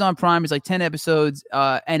on Amazon Prime. It's like 10 episodes.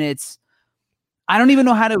 And I don't even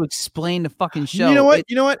know how to explain the fucking show. You know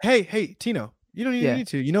what? Hey, Tino. You don't even need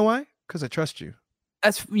to. You know why? Because I trust you.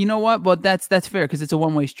 That's Well, that's fair because it's a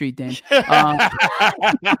one-way street, Dan.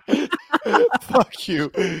 Fuck you.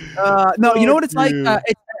 No, you know what it's like.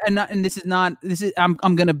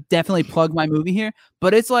 I'm gonna definitely plug my movie here,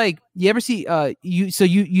 but it's like you ever see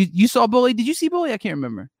you saw Bully? Did you see Bully? I can't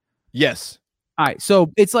remember. Yes. All right,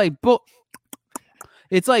 so it's like Bully.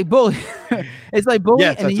 It's like Bully. Yes,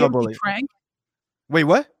 and then you ever Bully. see Crank? Wait,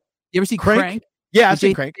 what? You ever see Crank? Yeah, I've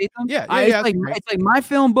seen Crank. Yeah. It's like my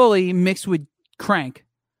film Bully mixed with Crank.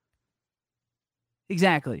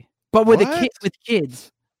 Exactly, but with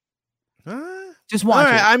kids. Just watch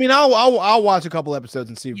it. I mean, I'll watch a couple episodes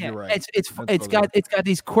and see if you're right. It's got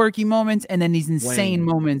these quirky moments and then these insane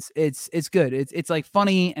moments. It's good. It's like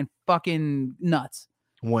funny and fucking nuts.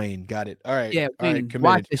 Wayne, got it. All right. Yeah, Wayne,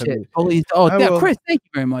 watch this shit. Bully. Chris, thank you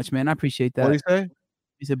very much, man. I appreciate that. What did he say?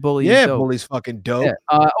 He said Bully. Yeah, Bully's fucking dope.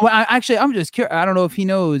 Yeah. I'm just curious. I don't know if he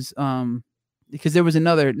knows. Because there was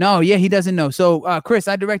another. No, yeah, he doesn't know. So, Chris,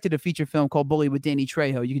 I directed a feature film called Bully with Danny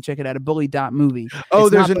Trejo. You can check it out at bully.movie. Oh,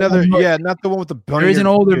 there's another. Not the one with the bunny. There is an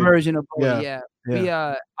older version of Bully.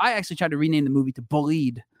 Yeah. I actually tried to rename the movie to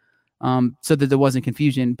Bullied, so that there wasn't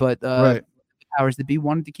confusion. But powers that be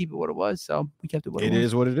wanted to keep it what it was, so we kept it what it was. It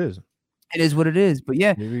is what it is. It is what it is. But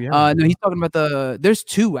yeah, no, he's talking about there's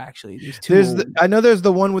two actually. There's two. I know there's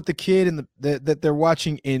the one with the kid and that they're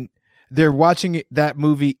watching in. They're watching that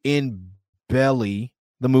movie in Belly,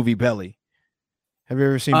 the movie Belly. Have you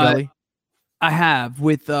ever seen Belly? I have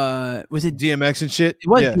with was it DMX and shit? It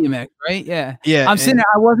was DMX, right? Yeah. Yeah. I'm sitting there,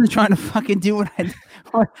 I wasn't trying to fucking do what I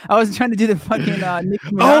wasn't trying to do the fucking Nicki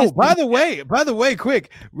Minaj. Oh, by the way,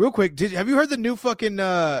 real quick, have you heard the new fucking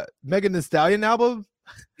Megan Thee Stallion album?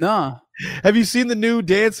 No. Have you seen the new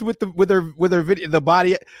dance with her video, the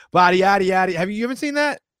body yaddy? Have you ever seen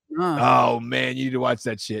that? No. Oh man, you need to watch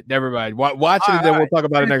that shit. Never mind. Watch it and then we'll talk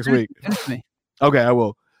about it next week. Okay, I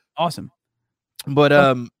will. Awesome. But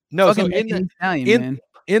no, so in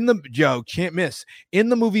the can't miss. In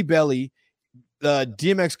the movie Belly,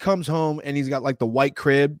 DMX comes home and he's got like the white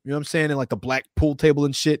crib, you know what I'm saying, and like the black pool table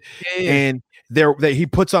and shit. Yeah. And he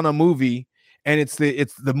puts on a movie, and it's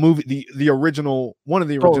the movie, the original, one of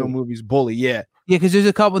the original movies, Bully. Yeah. Yeah, because there's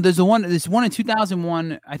a couple. There's one in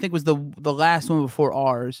 2001. I think was the last one before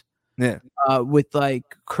ours. Yeah. With like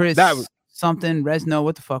Chris something Resno.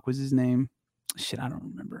 What the fuck was his name? Shit, I don't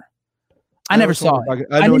remember. I never saw it.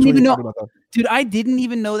 I didn't even know, dude. I didn't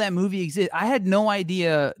even know that movie existed. I had no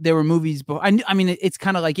idea there were movies. But I mean, it's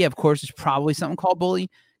kind of like, yeah, of course, there's probably something called Bully.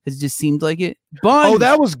 It just seemed like it. Bunz. Oh,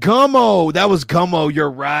 that was Gummo. You're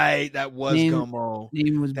right. That was Gummo.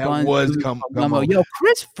 Name was that Bunz. was Gummo. Yo,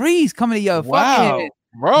 Chris Freeze coming to yo. Wow.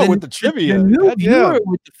 bro, with the trivia. The new God damn. viewer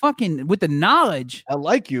with the knowledge. I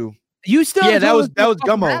like you. You still Yeah, that was fucking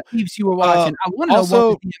Gummo. rap beefs you were watching. I want to know also-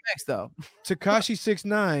 what was DMX though. Tekashi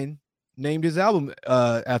 6ix9ine named his album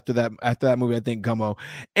after that movie, I think, Gummo.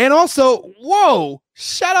 And also, whoa,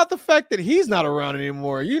 shout out the fact that he's not around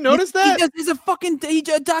anymore. You notice that? There's a fucking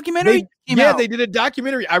documentary. They did a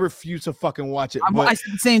documentary. I refuse to fucking watch it. I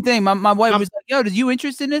said the same thing. My wife was like, "Yo, did you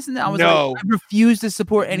interested in this?" And I was like, "I refuse to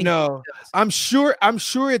support anything." No, I'm sure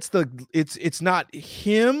it's not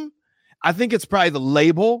him. I think it's probably the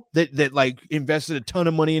label that like invested a ton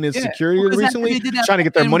of money in his security recently, trying to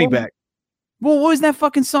get their money back. Well, what was that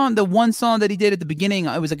fucking song? The one song that he did at the beginning,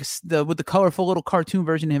 it was like with the colorful little cartoon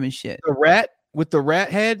version of him and shit. The rat with the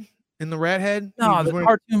rat head and the rat head. No, the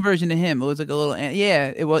cartoon version of him. It was like a little.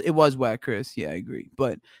 Yeah, it was whack, Chris. Yeah, I agree.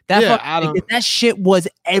 But that shit was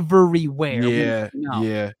everywhere.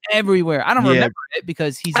 Yeah, everywhere. I don't remember it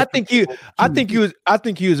because he's. I think he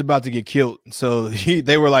was about to get killed. So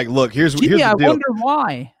they were like, "Look, here's the deal." I wonder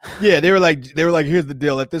why. Yeah, they were like, "Here's the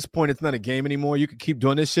deal. At this point, it's not a game anymore. You can keep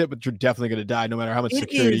doing this shit, but you're definitely gonna die, no matter how much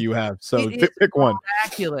security you have. So pick one."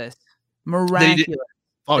 Miraculous.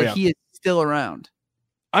 He is still around.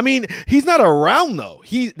 I mean, he's not around though.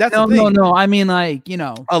 That's the thing. No. I mean, like,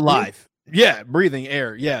 alive. Yeah, breathing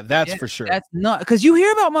air. Yeah, that's for sure. That's not because you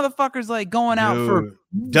hear about motherfuckers like going out for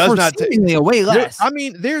seemingly way less.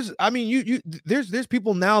 There's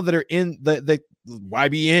people now that are in the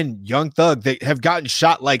YBN Young Thug that have gotten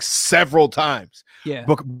shot like several times. Yeah,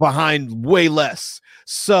 behind way less.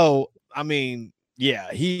 So I mean, yeah,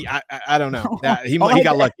 I don't know. He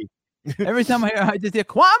got lucky. Every time I just hear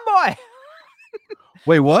Quan Boy.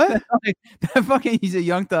 Wait, what? That fucking he's a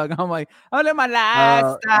Young Thug. I'm like, oh, let my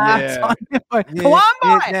last stop. Come on,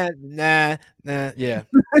 boy. Nah. Yeah.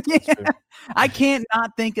 I can't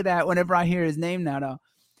not think of that whenever I hear his name now, though.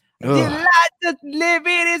 Delight to live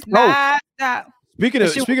in his lifestyle. Speaking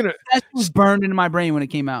of, that was burned into my brain when it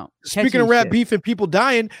came out. Speaking of rap beef and people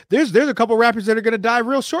dying, there's a couple rappers that are gonna die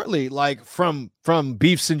real shortly, like from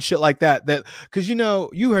beefs and shit like that. That because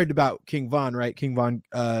you heard about King Von, right? King Von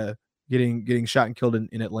getting shot and killed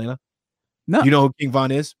in Atlanta. No, you know who King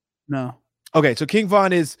Von is? No. Okay, so King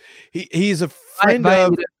Von is he's a friend of.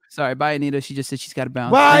 Anita. Sorry, bye Anita. She just said she's got to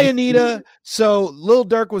bounce. Bye Anita. So Lil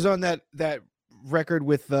Durk was on that record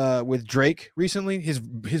with Drake recently.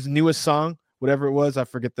 His newest song. Whatever it was, I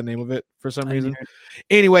forget the name of it for some reason.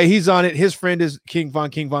 Anyway, he's on it. His friend is King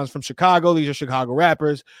Von. King Von's from Chicago. These are Chicago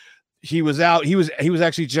rappers. He was out. He was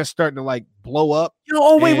actually just starting to like blow up.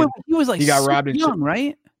 Wait. He was like he got robbed young,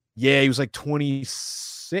 right? Yeah, he was like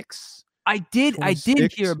 26. I did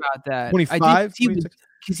hear about that. 25. He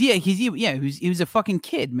was a fucking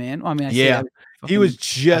kid, man. I mean, he was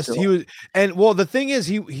the thing is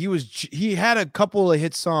he had a couple of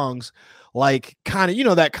hit songs. Like kind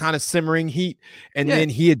of, that kind of simmering heat. And then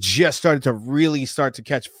he had just started to really start to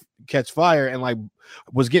catch fire and like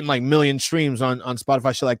was getting like million streams on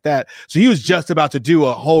Spotify, shit like that. So he was just about to do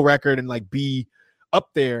a whole record and like be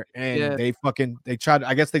up there. And they tried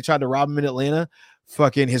to rob him in Atlanta.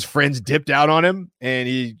 Fucking his friends dipped out on him and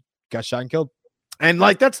he got shot and killed. And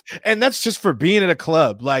like that's just for being at a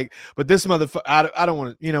club. Like, but this motherfucker, I don't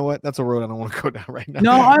want to. You know what? That's a road I don't want to go down right now.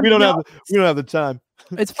 No, we don't have the time.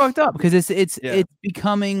 It's fucked up because it's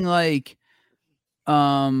becoming like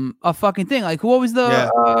a fucking thing. Like, what was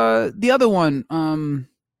the other one?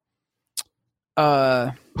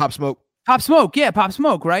 Pop Smoke. Pop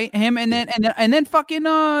Smoke, right? Him and then fucking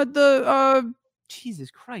the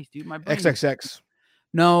Jesus Christ, dude, my brain. XXX.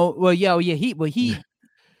 No, he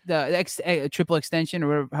the triple extension or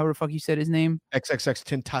whatever, however the fuck you said his name. XXX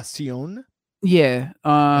Tentacion. Yeah.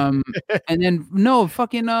 And then no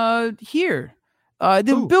fucking here.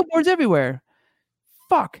 The billboards everywhere.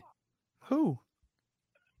 Fuck. Who?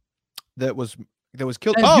 That was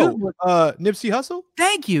killed. Nipsey Hussle.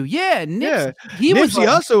 Thank you. Yeah. Nipsey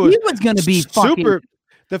Hussle. He was gonna be super. Fucking...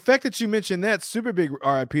 The fact that you mentioned that, super big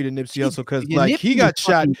RIP to Nipsey Hussle because like he got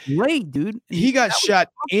shot. Great, dude. He got shot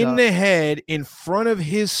in the head in front of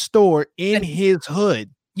his store in his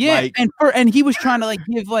hood. Yeah, like, and he was trying to like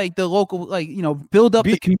give like the local like build up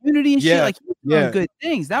the community and shit. Like he was doing good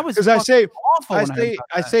things. That was because awful.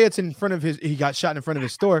 I say it's in front of his. He got shot in front of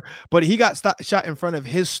his store, but he got shot in front of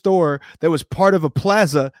his store that was part of a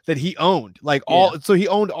plaza that he owned. Like so he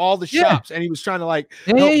owned all the shops, and he was trying to like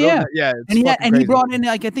And he brought in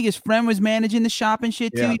like I think his friend was managing the shop and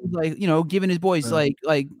shit too. He was like giving his boys like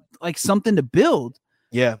something to build.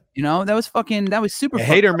 Yeah, that was super. A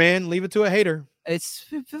hater, man. Leave it to a hater. It's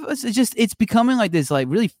becoming like this like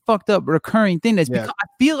really fucked up recurring thing I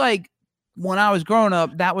feel like when I was growing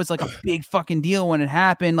up, that was like a big fucking deal when it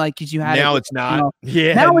happened. Like, cause you had now it, it's not. you know,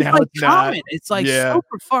 Yeah, now it's like it's not. common. It's like Yeah.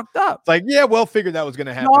 super fucked up. It's like, yeah, well, figured that was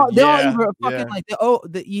gonna happen. They're all Yeah, either fucking yeah.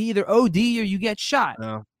 like you either OD or you get shot,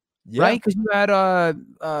 No. Yeah. right? Because you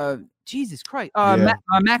had Jesus Christ, Yeah.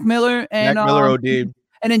 Mac Miller and Mac Miller OD'd.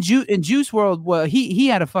 and in Juice World, well, he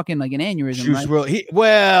had a fucking like an aneurysm, Juice right?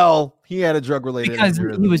 WRLD, he had a drug related Because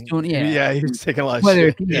he was doing, yeah, he was taking a lot of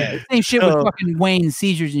whether shit. same shit with So- fucking Wayne's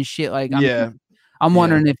seizures and shit. Like, Yeah. I'm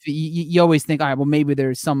wondering if you always think, all right, well, maybe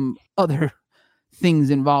there's some other things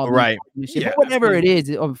involved, Right. in this shit. Yeah. But whatever it is,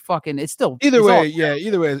 it's still Either it's way, all-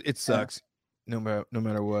 either way, it sucks. No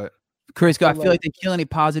matter what. Chris, I feel like they kill any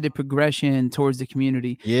positive progression towards the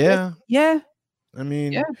community. Yeah. Yeah, I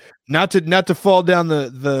mean, Yeah. not to fall down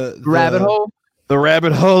the rabbit hole. the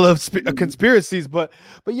rabbit hole of conspiracies, but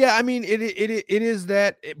yeah, I mean, it is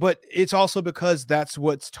that, but it's also because that's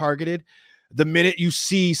what's targeted. The minute you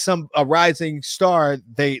see a rising star,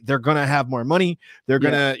 they're gonna have more money. They're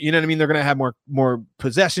gonna, you know what I mean? They're gonna have more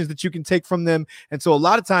possessions that you can take from them. And so a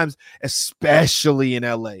lot of times, especially in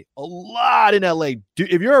LA,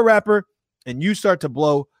 if you're a rapper and you start to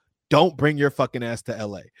blow, don't bring your fucking ass to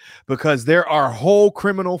LA, because there are whole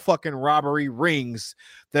criminal fucking robbery rings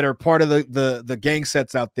that are part of the gang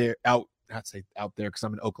sets out there. Not say out there because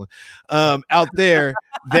I'm in Oakland. Out there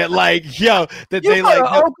that like, yo, that You they go like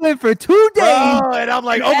to Oakland for 2 days. bro, and I'm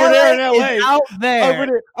like, over there in LA. is out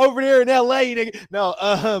there. Over there in LA, nigga.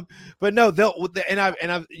 No, but no, and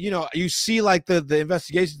I've you know, you see like the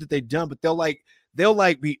investigations that they've done, but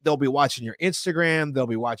they'll be watching your Instagram, they'll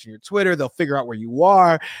be watching your Twitter, they'll figure out where you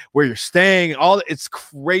are, where you're staying, it's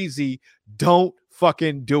crazy. Don't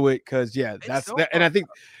fucking do it, because and I think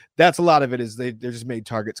that's a lot of it is they're just made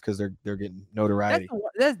targets because they're getting notoriety.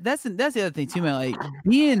 That's the other thing too, man. Like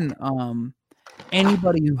being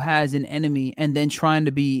anybody who has an enemy and then trying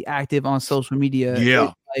to be active on social media,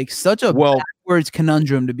 is like such a backwards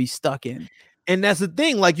conundrum to be stuck in. And that's the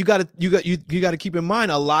thing. Like you got to keep in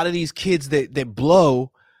mind, a lot of these kids that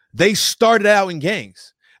blow, they started out in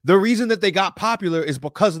gangs. The reason that they got popular is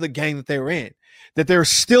because of the gang that they were in, that they're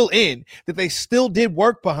still in, that they still did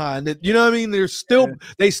work behind, that, you know what I mean?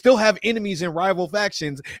 They still have enemies and rival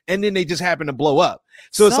factions, and then they just happen to blow up.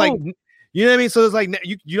 So it's like, you know what I mean? So it's like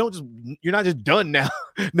you're not just done now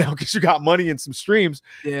because you got money and some streams.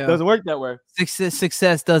 Yeah, it doesn't work that way.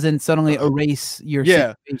 Success doesn't suddenly erase your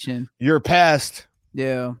situation. Your past.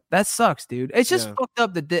 Yeah, that sucks, dude. It's just fucked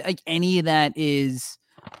up that like any of that is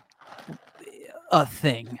a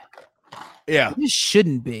thing. Yeah, it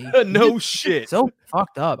shouldn't be. No shit. So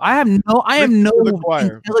fucked up. I have no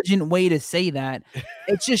intelligent way to say that.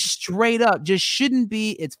 It's just straight up, just shouldn't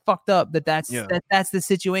be. It's fucked up that's the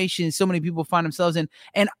situation so many people find themselves in,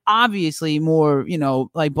 and obviously more, you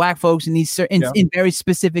know, like black folks in these in very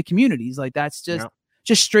specific communities. Like that's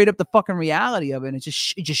just straight up the fucking reality of it. And it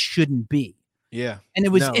just shouldn't be. Yeah, and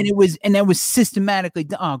that was systematically.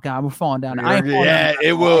 Oh God, we're falling down.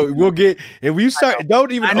 It will. We'll get if you start. Don't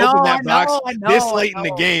even open that box this late in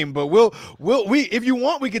the game. But we'll if you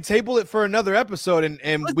want, we could table it for another episode,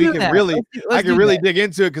 and we can really, I can really dig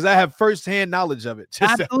into it because I have firsthand knowledge of it.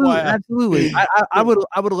 Absolutely. I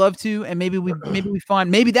would love to, and maybe we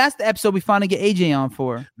find that's the episode we finally get AJ on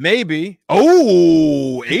for. Maybe.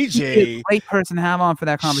 Oh, AJ, great person to have on for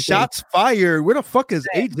that conversation. Shots fired. Where the fuck is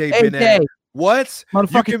AJ been at? What? You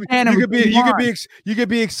could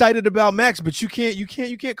be excited about Max, but you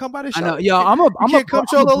can't come by the show. I know, yo, I'm gonna come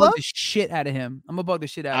show the love. The shit out of him. I'm gonna bug the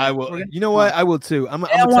shit out of him. I will. You know what? I will too. I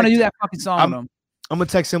don't want to do that fucking song with him. I'm gonna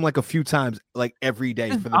text him like a few times, like every day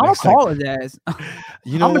for the I'll next call his ass.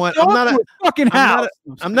 You know what? I'm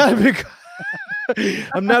not a big.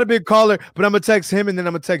 I'm not a big caller, but I'm gonna text him, and then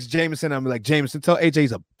I'm gonna text Jameson. I'm like, Jameson, tell AJ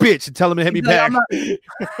he's a bitch and tell him to hit me back.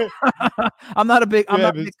 I'm not a big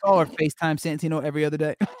caller. FaceTime Santino every other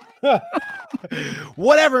day.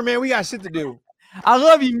 Whatever, man. We got shit to do. I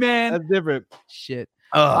love you, man. That's different. Shit.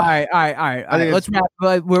 All right. Let's wrap.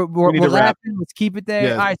 We're laughing. Let's keep it there.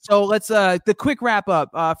 Yeah. All right. So let's the quick wrap up.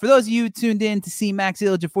 For those of you tuned in to see Max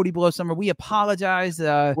Ilitch at 40 Below Summer, we apologize.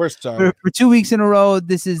 We're sorry for 2 weeks in a row.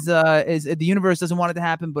 This is the universe doesn't want it to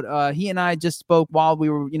happen, but he and I just spoke while we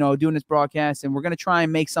were doing this broadcast, and we're gonna try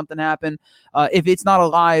and make something happen. If it's not a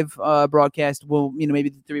live broadcast, we'll maybe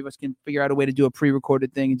the three of us can figure out a way to do a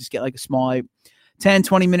pre-recorded thing and just get like a small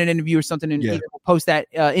 10-20 minute interview or something, and either we'll post that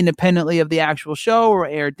independently of the actual show or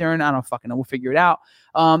air it during. I don't fucking know. We'll figure it out.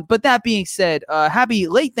 But that being said, happy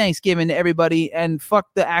late Thanksgiving to everybody, and fuck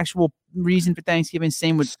the actual reason for Thanksgiving.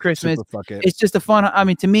 Same with Christmas. It's just a fun. I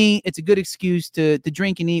mean, to me, it's a good excuse to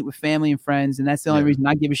drink and eat with family and friends, and that's the only reason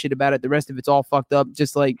I give a shit about it. The rest of it's all fucked up,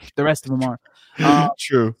 just like the rest of them are.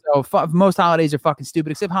 True. So most holidays are fucking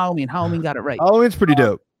stupid except Halloween. Halloween got it right. Halloween's pretty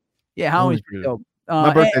dope. Yeah, Halloween's pretty dope.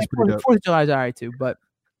 My birthday's pretty dope. 4th of July is all right too, but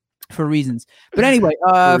for reasons. But anyway,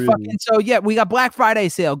 so yeah, we got Black Friday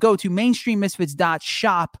sale. Go to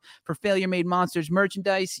mainstreammisfits.shop for Failure Made Monsters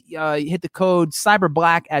merchandise. Hit the code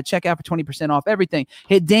CyberBlack at checkout for 20% off everything.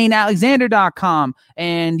 Hit DaneAlexander.com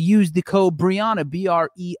and use the code Breonna, BREONNA,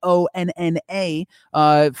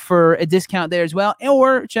 for a discount there as well.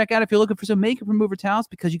 Or check out if you're looking for some makeup remover towels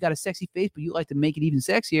because you got a sexy face, but you like to make it even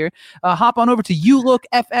sexier. Hop on over to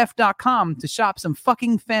YouLookFF.com to shop some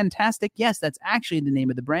fucking fantastic. Yes, that's actually the name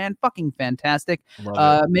of the brand. Fucking fantastic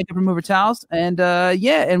makeup remover towels. And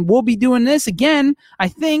and we'll be doing this again, I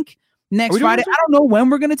think, next Friday. I don't know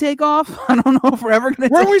when we're gonna take off. I don't know if we're ever gonna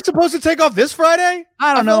Weren't we supposed to take off this Friday?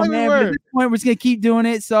 I don't know, man. But at this point, we're just gonna keep doing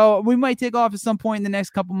it. So we might take off at some point in the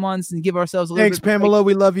next couple months and give ourselves a little bit. Thanks, Pamela.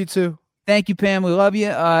 We love you too. Thank you, Pam. We love you.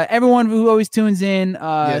 Everyone who always tunes in.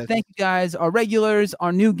 Thank you guys, our regulars,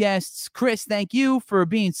 our new guests. Chris, thank you for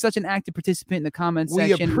being such an active participant in the comments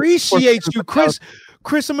section. We appreciate you, Chris.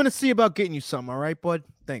 Chris, I'm going to see about getting you some. All right, bud?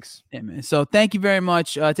 Thanks. Yeah, man. So thank you very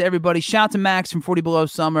much to everybody. Shout out to Max from 40 Below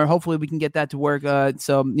Summer. Hopefully we can get that to work.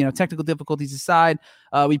 So, technical difficulties aside,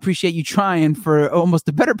 we appreciate you trying for almost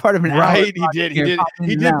the better part of an hour. Right, he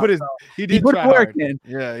did put work in.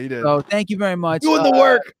 Yeah, he did. So thank you very much. Doing the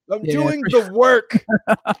work. I'm doing the work.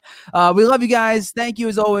 We love you guys. Thank you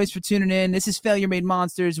as always for tuning in. This is Failure Made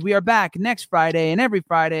Monsters. We are back next Friday and every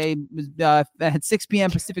Friday at 6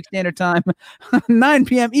 p.m. Pacific Standard Time, 9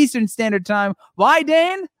 p.m. Eastern Standard Time. Why,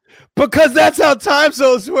 Dan? Because that's how time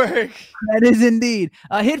zones work. That is indeed.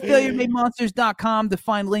 Hit FailureMadeMonsters.com to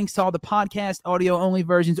find links to all the podcast audio-only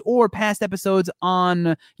versions or past episodes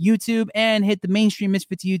on YouTube, and hit the Mainstream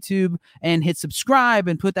Misfits YouTube and hit subscribe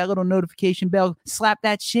and put that little notification bell. Slap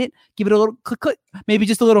that shit. Give it a little click, maybe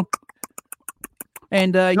just a little.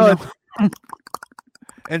 And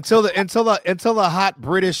until the hot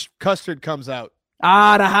British custard comes out. The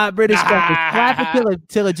hot British custard. Slap it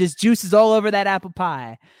till it just juices all over that apple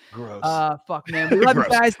pie. Gross. Fuck, man. We love you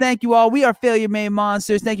guys. Thank you all. We are Failure Made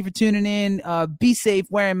Monsters. Thank you for tuning in. Be safe.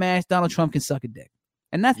 Wear a mask. Donald Trump can suck a dick.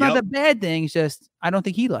 And that's not a bad thing. It's just, I don't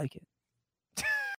think he'd like it.